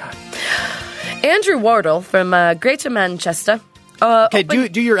 Oh, my God. Andrew Wardle from Greater Manchester. Okay,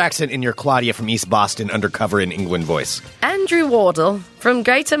 do your accent in your Claudia from East Boston undercover in England voice. Andrew Wardle from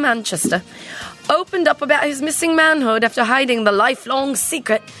Greater Manchester opened up about his missing manhood after hiding the lifelong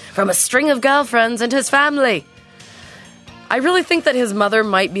secret from a string of girlfriends and his family. I really think that his mother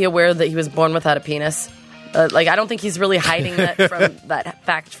might be aware that he was born without a penis. I don't think he's really hiding that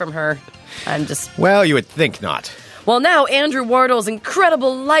fact from her. Well, you would think not. Well, now Andrew Wardle's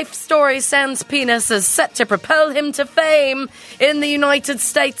incredible life story sans penis is set to propel him to fame in the United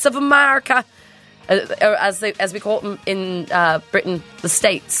States of America. as we call them in Britain, the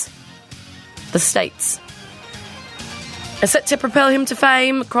States. The States. Are set to propel him to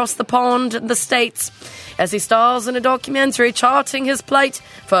fame across the pond in the States as he stars in a documentary charting his plight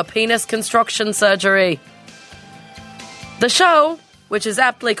for penis construction surgery. The show, which is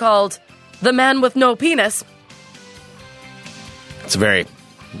aptly called The Man with No Penis, It's very...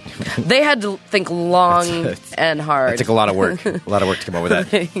 they had to think long and hard. It took a lot of work. A lot of work to come up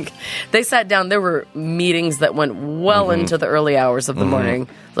with that. They sat down. There were meetings that went well into the early hours of the morning.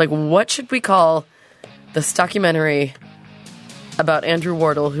 Like, what should we call this documentary about Andrew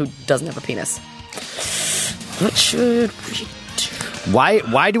Wardle who doesn't have a penis? What should we do?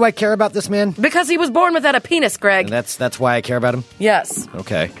 Why do I care about this man? Because he was born without a penis, Greg. And that's why I care about him? Yes.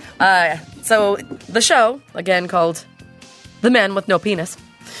 Okay. So the show, again called The Man with No Penis,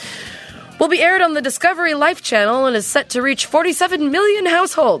 will be aired on the Discovery Life channel and is set to reach 47 million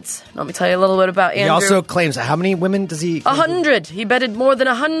households. Let me tell you a little bit about Andrew. He also claims, how many women does he... 100. He bedded more than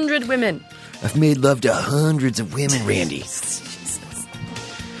 100 women. I've made love to hundreds of women, Randy. You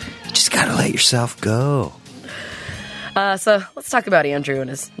just gotta let yourself go. So let's talk about Andrew and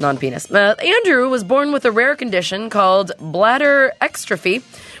his non-penis. Andrew was born with a rare condition called bladder exstrophy,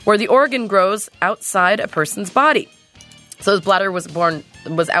 where the organ grows outside a person's body. So his bladder was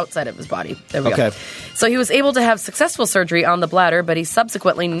outside of his body. There we go. So he was able to have successful surgery on the bladder, but he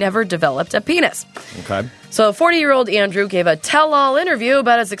subsequently never developed a penis. Okay. So 40-year-old Andrew gave a tell-all interview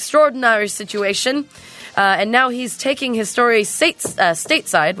about his extraordinary situation, and now he's taking his story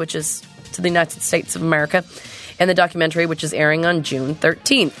stateside, which is to the United States of America, in the documentary, which is airing on June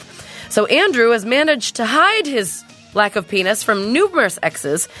 13th. So Andrew has managed to hide his lack of penis from numerous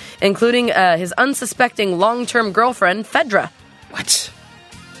exes, including his unsuspecting long-term girlfriend, Fedra. What?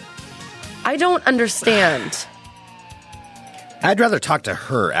 I don't understand. I'd rather talk to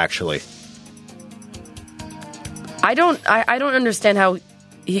her, actually. I don't understand how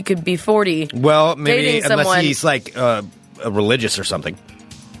he could be 40. Well, maybe dating unless someone. he's like a religious or something.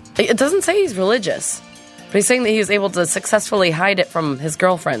 It doesn't say he's religious, but he's saying that he was able to successfully hide it from his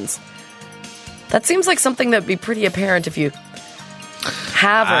girlfriends. That seems like something that would be pretty apparent if you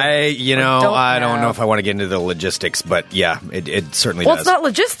have or I don't know if I want to get into the logistics, but yeah, it certainly does. Well, it's not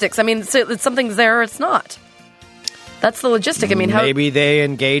logistics. I mean, it's something's there or it's not. That's the logistic. I mean, maybe they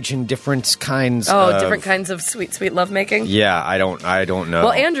engage in different kinds different kinds of sweet, sweet lovemaking? Yeah, I don't know.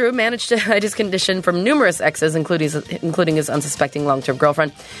 Well, Andrew managed to hide his condition from numerous exes, including his unsuspecting long-term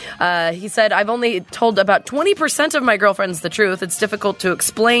girlfriend. He said, I've only told about 20% of my girlfriends the truth. It's difficult to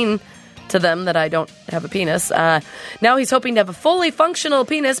explain to them that I don't have a penis. Now he's hoping to have a fully functional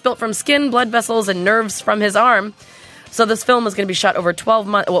penis built from skin, blood vessels, and nerves from his arm. So this film is going to be shot over 12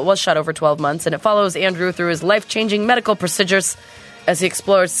 months. Well, it was shot over 12 months, and it follows Andrew through his life-changing medical procedures as he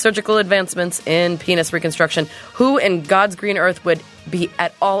explores surgical advancements in penis reconstruction. Who in God's green earth would be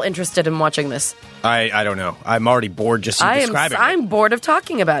at all interested in watching this? I don't know. I'm already bored just describing it. I'm bored of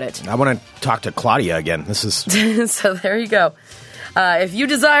talking about it. I want to talk to Claudia again. This is... So there you go. If you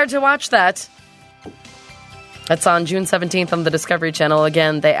desire to watch that, that's on June 17th on the Discovery Channel.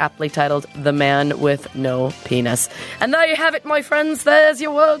 Again, they aptly titled The Man with No Penis. And there you have it, my friends. There's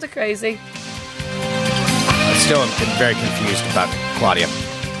your world of crazy. I still am very confused about Claudia.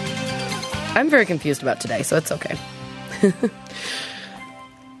 I'm very confused about today, so it's okay.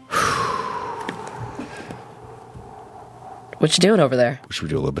 What you doing over there? Should we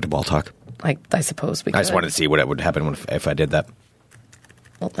do a little bit of ball talk? I suppose we could. I just wanted to see what would happen if I did that.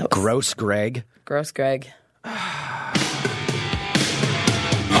 Well, that was Gross Greg. Gross Greg.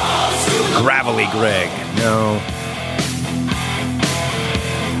 Gravelly Greg. No.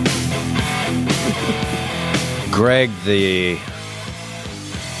 Greg the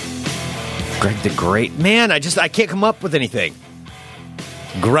Great. Man, I can't come up with anything.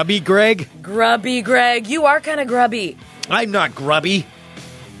 Grubby Greg? Grubby Greg. You are kind of grubby. I'm not grubby.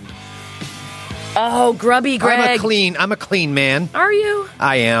 Oh, grubby Greg. I'm a clean man. Are you?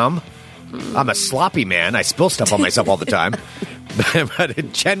 I am. I'm a sloppy man. I spill stuff on myself all the time. But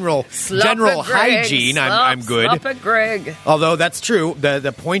in general hygiene, I'm good. Sloppy Greg. Although that's true.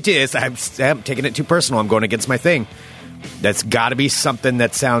 The point is, I'm taking it too personal. I'm going against my thing. That's got to be something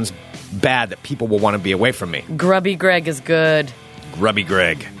that sounds bad that people will want to be away from me. Grubby Greg is good. Grubby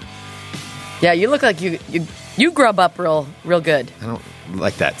Greg. Yeah, you look like you grub up real good. I don't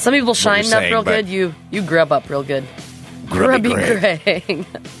like that. Some people shine up real good. You grub up real good. Grubby Greg.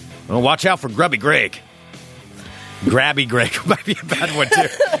 Well, watch out for Grubby Greg. Grabby Greg might be a bad one too.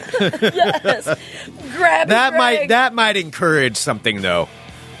 Yes, Grabby Greg. That might encourage something though.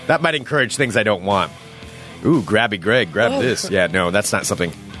 That might encourage things I don't want. Ooh, Grabby Greg, grab this. Yeah, no, that's not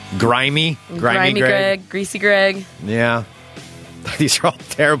something. Grimy Greg. Greasy Greg. Yeah. These are all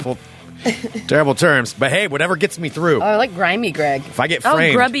terrible terms. But hey, whatever gets me through. Oh, I like Grimy Greg. If I get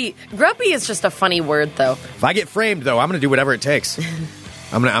framed. Oh, grubby. Grubby is just a funny word, though. If I get framed, though, I'm going to do whatever it takes.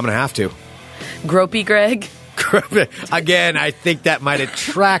 I'm gonna have to. Gropey Greg. Again, I think that might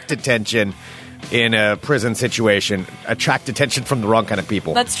attract attention in a prison situation. Attract attention from the wrong kind of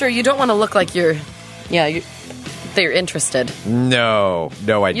people. That's true. You don't want to look like they're interested. No, I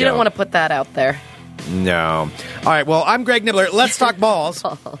don't. You don't want to put that out there. No. All right, well, I'm Greg Nibbler. Let's talk balls.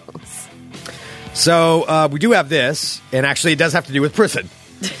 So, we do have this, and actually it does have to do with prison.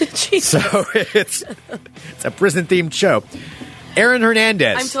 Jesus. So, it's a prison-themed show. Aaron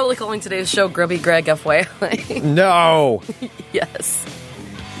Hernandez. I'm totally calling today's show Grubby Greg FYI. No. Yes.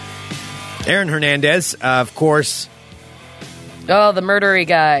 Aaron Hernandez, of course. Oh, the murdery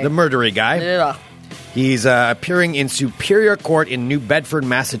guy. Ugh. He's appearing in Superior Court in New Bedford,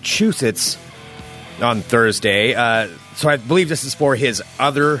 Massachusetts on Thursday. So I believe this is for his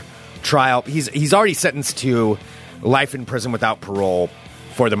other trial. He's already sentenced to life in prison without parole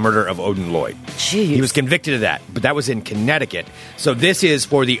for the murder of Odin Lloyd. Jeez. He was convicted of that, but that was in Connecticut. So this is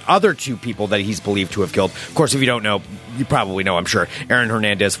for the other two people that he's believed to have killed. Of course, if you don't know, you probably know, I'm sure. Aaron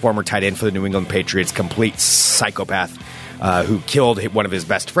Hernandez, former tight end for the New England Patriots, complete psychopath who killed one of his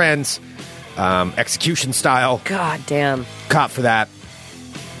best friends, execution style. God damn. Caught for that.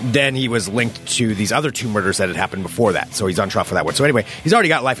 Then he was linked to these other two murders that had happened before that. So he's on trial for that one. So anyway, he's already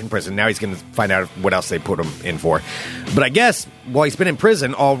got life in prison. Now he's going to find out what else they put him in for. But I guess, while he's been in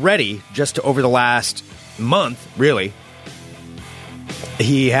prison already, just over the last month, really,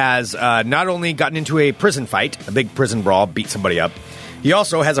 he has not only gotten into a prison fight, a big prison brawl, beat somebody up, he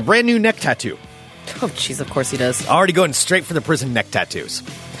also has a brand new neck tattoo. Oh, jeez, of course he does. Already going straight for the prison neck tattoos.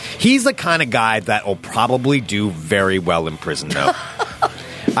 He's the kind of guy that will probably do very well in prison, though.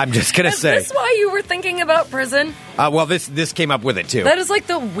 I'm just going to say. Is this why you were thinking about prison? Well, this came up with it, too. That is like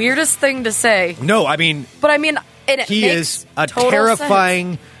the weirdest thing to say. No, I mean... But I mean, he is a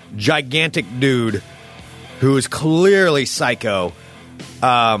terrifying, gigantic dude who is clearly psycho.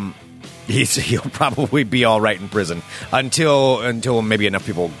 He'll probably be all right in prison until maybe enough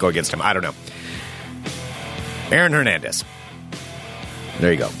people go against him. I don't know. Aaron Hernandez.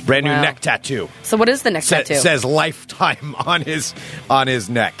 There you go. Brand new neck tattoo. So what is the neck tattoo? Says lifetime on his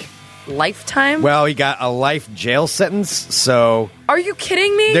neck. Lifetime? Well, he got a life jail sentence, so... Are you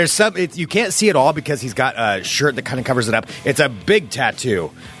kidding me? There's some... you can't see it all because he's got a shirt that kind of covers it up. It's a big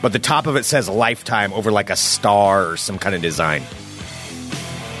tattoo, but the top of it says lifetime over like a star or some kind of design.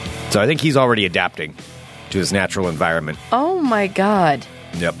 So I think he's already adapting to his natural environment. Oh, my God.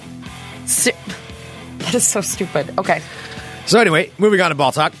 Yep. That is so stupid. Okay. So anyway, moving on to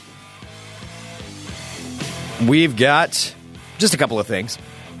ball talk. We've got just a couple of things.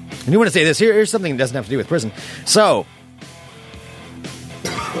 And you want to say this, here's something that doesn't have to do with prison. So,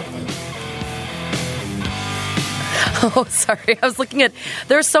 oh, sorry. I was looking at,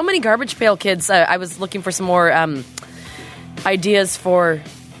 there are so many Garbage Pail Kids. I was looking for some more ideas for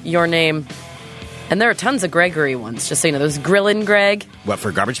your name. And there are tons of Gregory ones, just so you know. There's Grillin' Greg. What,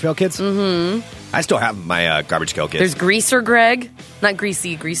 for Garbage Pail Kids? Mm-hmm. I still have my Garbage Pail Kids. There's Greaser Greg. Not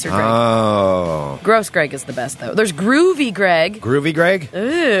Greasy, Greaser Greg. Oh. Gross Greg is the best, though. There's Groovy Greg. Groovy Greg?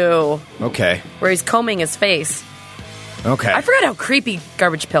 Ooh. Okay. Where he's combing his face. Okay. I forgot how creepy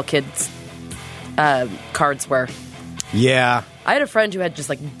Garbage Pail Kids cards were. Yeah. I had a friend who had just,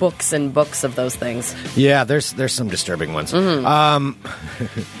 like, books and books of those things. Yeah, there's some disturbing ones.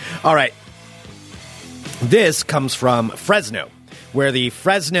 Mm-hmm. All right. This comes from Fresno, where the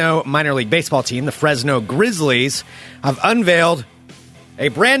Fresno minor league baseball team, the Fresno Grizzlies, have unveiled a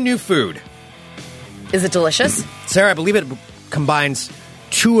brand new food. Is it delicious? Sarah, I believe it combines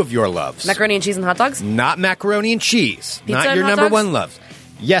two of your loves. Macaroni and cheese and hot dogs? Not macaroni and cheese. Pizza Not and your hot number dogs? one love.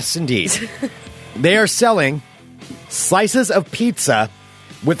 Yes, indeed. They are selling slices of pizza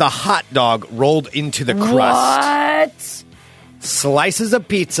with a hot dog rolled into the crust. What? Slices of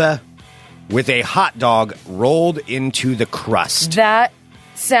pizza with a hot dog rolled into the crust. That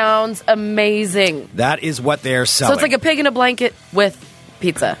sounds amazing. That is what they're selling. So it's like a pig in a blanket with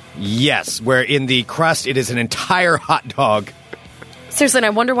pizza. Yes, where in the crust it is an entire hot dog. Seriously, and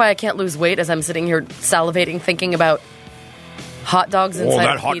I wonder why I can't lose weight as I'm sitting here salivating thinking about hot dogs inside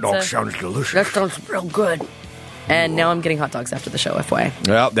that of hot pizza. dog sounds delicious. That sounds real good. And now I'm getting hot dogs after the show, FYI.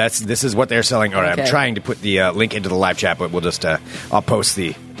 Well, this is what they're selling. All right, Okay. I'm trying to put the link into the live chat, but we'll just I'll post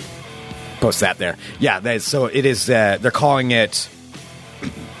that there. Yeah, so it is. They're calling it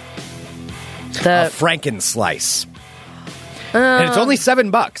a Franken slice, and it's only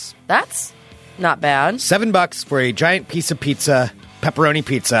 $7. That's not bad. $7 for a giant piece of pizza pepperoni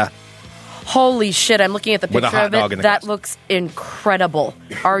pizza. Holy shit, I'm looking at the With a picture hot of dog it. in the That crust. looks incredible.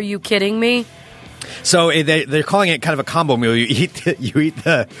 Are you kidding me? So they're calling it kind of a combo meal. You eat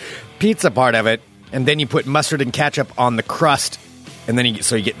the pizza part of it, and then you put mustard and ketchup on the crust, and then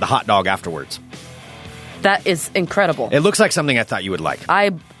you get the hot dog afterwards. That is incredible. It looks like something I thought you would like. I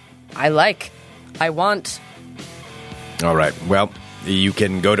want. All right. Well, you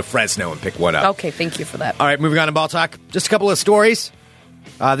can go to Fresno and pick one up. Okay, thank you for that. All right, moving on to Ball Talk. Just a couple of stories.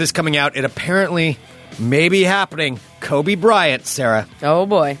 This coming out, it apparently may be happening. Kobe Bryant, Sarah, Oh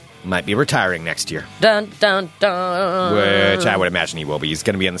boy. might be retiring next year. Dun dun dun. Which I would imagine he will be. He's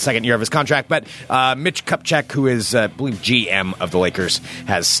going to be in the second year of his contract. But Mitch Kupchak, who is, I believe, GM of the Lakers,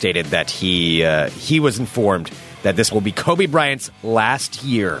 has stated that he was informed that this will be Kobe Bryant's last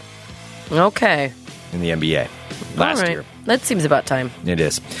year Okay. in the NBA. Last All right. year. That seems about time. It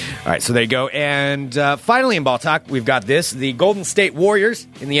is. All right, so there you go. And finally in Ball Talk, we've got this. The Golden State Warriors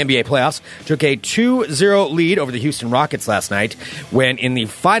in the NBA playoffs took a 2-0 lead over the Houston Rockets last night when in the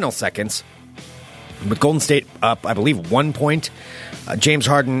final seconds, with Golden State up, I believe, 1 point, James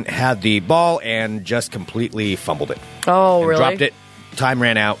Harden had the ball and just completely fumbled it. Oh, And really? dropped it. Time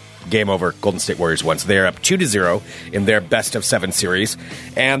ran out. Game over. Golden State Warriors won. So they're up 2-0 in their best-of-7 series.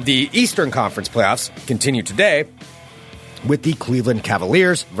 And the Eastern Conference playoffs continue today with the Cleveland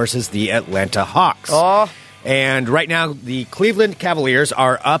Cavaliers versus the Atlanta Hawks. Oh. And right now, the Cleveland Cavaliers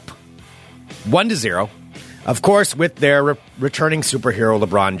are up 1-0. Of course, with their returning superhero,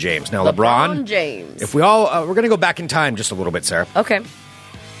 LeBron James. Now, LeBron James. If we all... we're going to go back in time just a little bit, Sarah. Okay.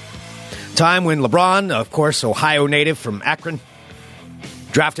 Time when LeBron, of course, Ohio native from Akron,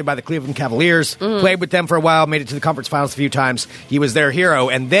 drafted by the Cleveland Cavaliers, played with them for a while, made it to the conference finals a few times. He was their hero.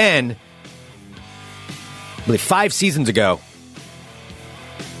 And then, I believe 5 seasons ago,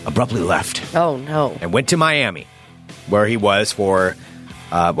 abruptly left Oh, no. and went to Miami, where he was for,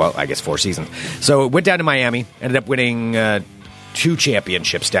 I guess 4 seasons. So went down to Miami, ended up winning 2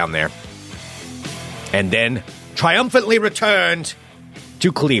 championships down there, and then triumphantly returned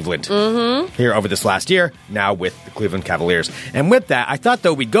to Cleveland here over this last year, now with the Cleveland Cavaliers. And with that, I thought,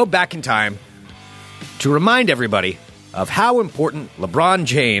 though, we'd go back in time to remind everybody of how important LeBron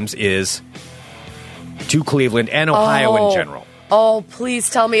James is to Cleveland and Ohio in general. Oh, please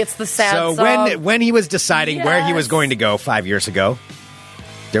tell me it's the sad So song. when he was deciding where he was Yes. going to go 5 years ago,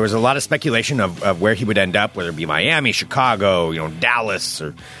 there was a lot of speculation of where he would end up, whether it be Miami, Chicago, Dallas,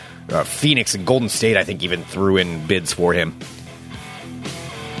 or Phoenix and Golden State, I think even threw in bids for him.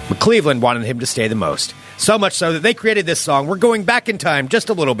 But Cleveland wanted him to stay the most. So much so that they created this song. We're going back in time just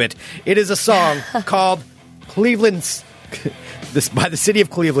a little bit. It is a song called Cleveland's... by the city of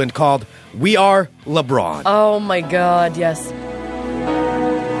Cleveland called We Are LeBron. Oh, my God, yes.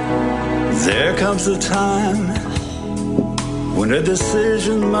 There comes a time when a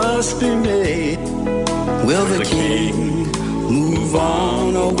decision must be made. Will the king move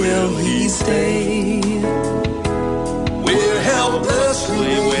on or will he stay? We're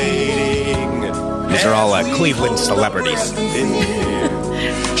helplessly waiting. These are all Cleveland celebrities.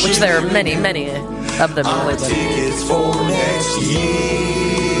 Which there are many, many of them in Cleveland. Tickets for next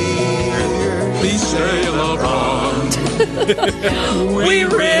year. Please stay, LeBron. We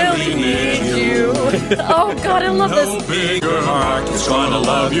really need you. Oh, God, I love No this. bigger heart is gonna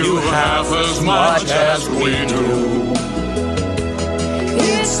love you half as much as we do.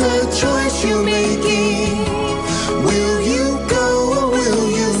 It's a choice you're making. Will you go or will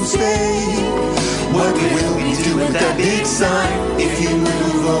you stay? What will we do with that big sign if you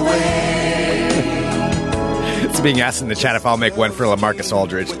move away? It's being asked in the chat if I'll make one for LaMarcus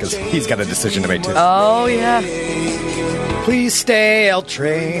Aldridge, because he's got a decision to make too. Oh, yeah. Please stay, L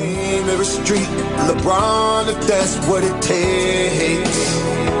Train. Every street, LeBron, if that's what it takes.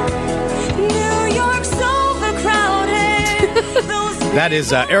 New York's overcrowded. That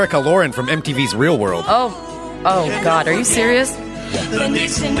is Erica Lauren from MTV's Real World. Oh, God, are you serious? The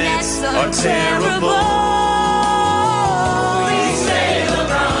Knicks and Nets are terrible. Please stay,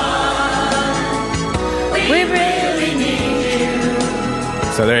 LeBron. We really need you.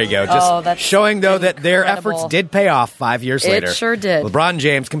 So there you go. Oh, Just that's showing, though, that their incredible. efforts did pay off 5 years It later. sure did. LeBron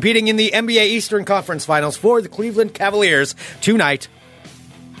James competing in the NBA Eastern Conference Finals for the Cleveland Cavaliers tonight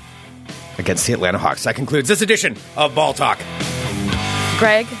against the Atlanta Hawks. That concludes this edition of Ball Talk.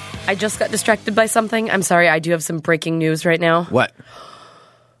 Greg, I just got distracted by something. I'm sorry, I do have some breaking news right now. What?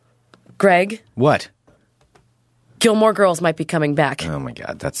 Greg, What? Gilmore Girls might be coming back. Oh, my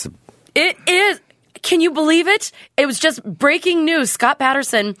God. That's... It is. Can you believe it? It was just breaking news. Scott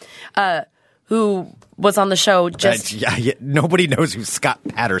Patterson, who was on the show. Just nobody knows who Scott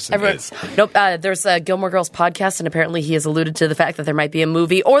Patterson is. Nope. There's a Gilmore Girls podcast, and apparently he has alluded to the fact that there might be a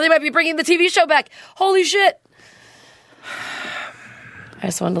movie, or they might be bringing the TV show back. Holy shit! I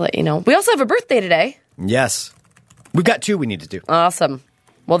just wanted to let you know. We also have a birthday today. Yes. We've got 2 we need to do. Awesome.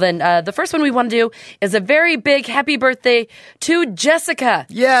 Well, then, the first one we want to do is a very big happy birthday to Jessica.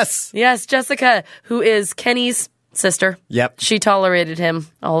 Yes. Yes, Jessica, who is Kenny's sister. Yep. She tolerated him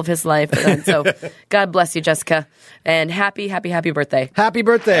all of his life. And so, God bless you, Jessica. And happy birthday. Happy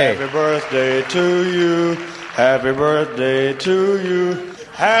birthday. Happy birthday to you. Happy birthday to you.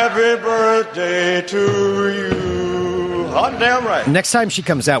 Happy birthday to you. Hot damn right. Next time she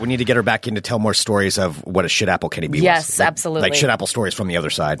comes out, we need to get her back in to tell more stories of what a shit apple Kenny B was. Yes, absolutely. Like shit apple stories from the other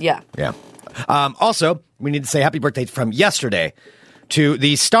side. Yeah. Yeah. Also, we need to say happy birthday from yesterday to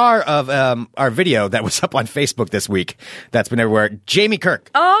the star of our video that was up on Facebook this week. That's been everywhere. Jamie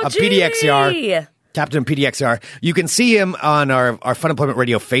Kirk of PDXR. Captain of PDXR. You can see him on our Fun Employment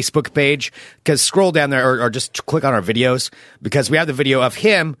Radio Facebook page, because scroll down there or just click on our videos, because we have the video of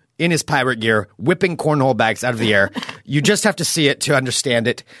him in his pirate gear whipping cornhole bags out of the air. You just have to see it to understand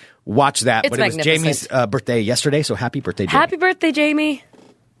it. Watch that. It's but it was Jamie's birthday yesterday, so happy birthday, Jamie. Happy birthday, Jamie.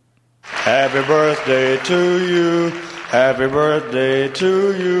 Happy birthday to you. Happy birthday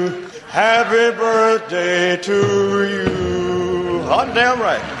to you. Happy birthday to you. Hot damn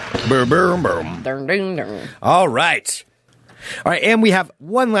right. Boom, boom, boom. Dun, dun, dun. All right. All right, and we have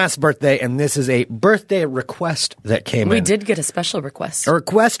one last birthday, and this is a birthday request that came in. We did get a special request. A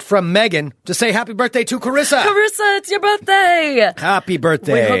request from Megan to say happy birthday to Carissa. Carissa, it's your birthday. Happy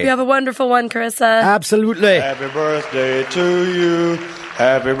birthday. We hope you have a wonderful one, Carissa. Absolutely. Happy birthday to you.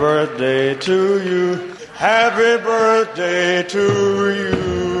 Happy birthday to you. Happy birthday to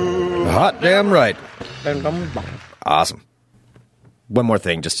you. Hot damn right. Dun, dun, dun. Awesome. One more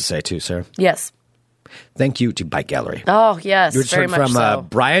thing just to say, too, Sarah. Yes. Thank you to Bike Gallery. Oh, yes, You just very heard much from so.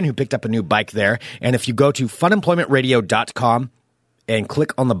 Brian, who picked up a new bike there. And if you go to funemploymentradio.com and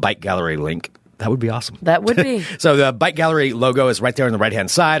click on the Bike Gallery link, that would be awesome. That would be. So the Bike Gallery logo is right there on the right-hand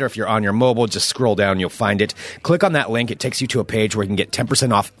side, or if you're on your mobile, just scroll down, you'll find it. Click on that link. It takes you to a page where you can get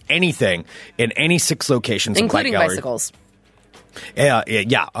 10% off anything in any 6 locations of Bike Including Gallery. bicycles.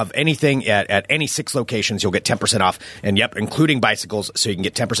 Yeah, of anything at any 6 locations, you'll get 10% off. And yep, including bicycles, so you can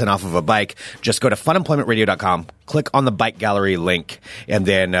get 10% off of a bike. Just go to funemploymentradio.com, click on the Bike Gallery link, and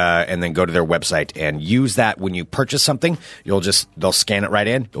then go to their website and use that when you purchase something. They'll scan it right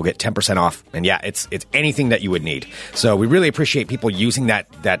in. You'll get 10% off. And yeah, it's anything that you would need. So we really appreciate people using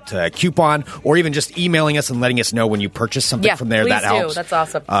that coupon, or even just emailing us and letting us know when you purchase something from there. That helps. That's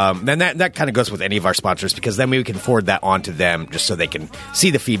awesome. Then that kind of goes with any of our sponsors, because then we can forward that on to them, just so they can see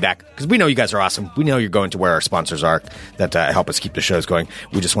the feedback, because we know you guys are awesome. We know you're going to where our sponsors are that help us keep the shows going.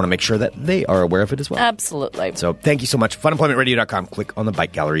 We just want to make sure that they are aware of it as well. Absolutely. So thank you so much. funemploymentradio.com. Click on the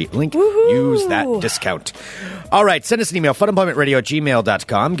Bike Gallery link. Woohoo! Use that discount. All right. Send us an email,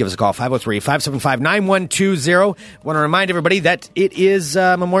 funemploymentradio@gmail.com. Give us a call, 503-575-9120. Want to remind everybody that it is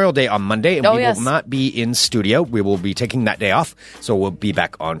Memorial Day on Monday, and we will not be in studio. We will be taking that day off, so we'll be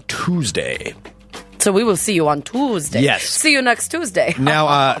back on Tuesday. So we will see you on Tuesday. Yes. See you next Tuesday.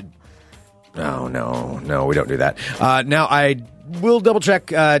 Now, no, we don't do that. Now, I will double check.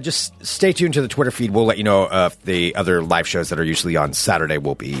 Just stay tuned to the Twitter feed. We'll let you know if the other live shows that are usually on Saturday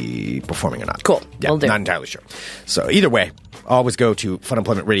will be performing or not. Cool. Yeah, Will do. not entirely sure. So either way, always go to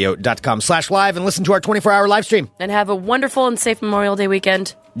funemploymentradio.com/live and listen to our 24-hour live stream. And have a wonderful and safe Memorial Day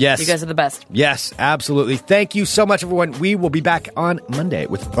weekend. Yes. You guys are the best. Yes, absolutely. Thank you so much, everyone. We will be back on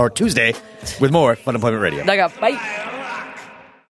Tuesday with more Fun Employment Radio. Bye.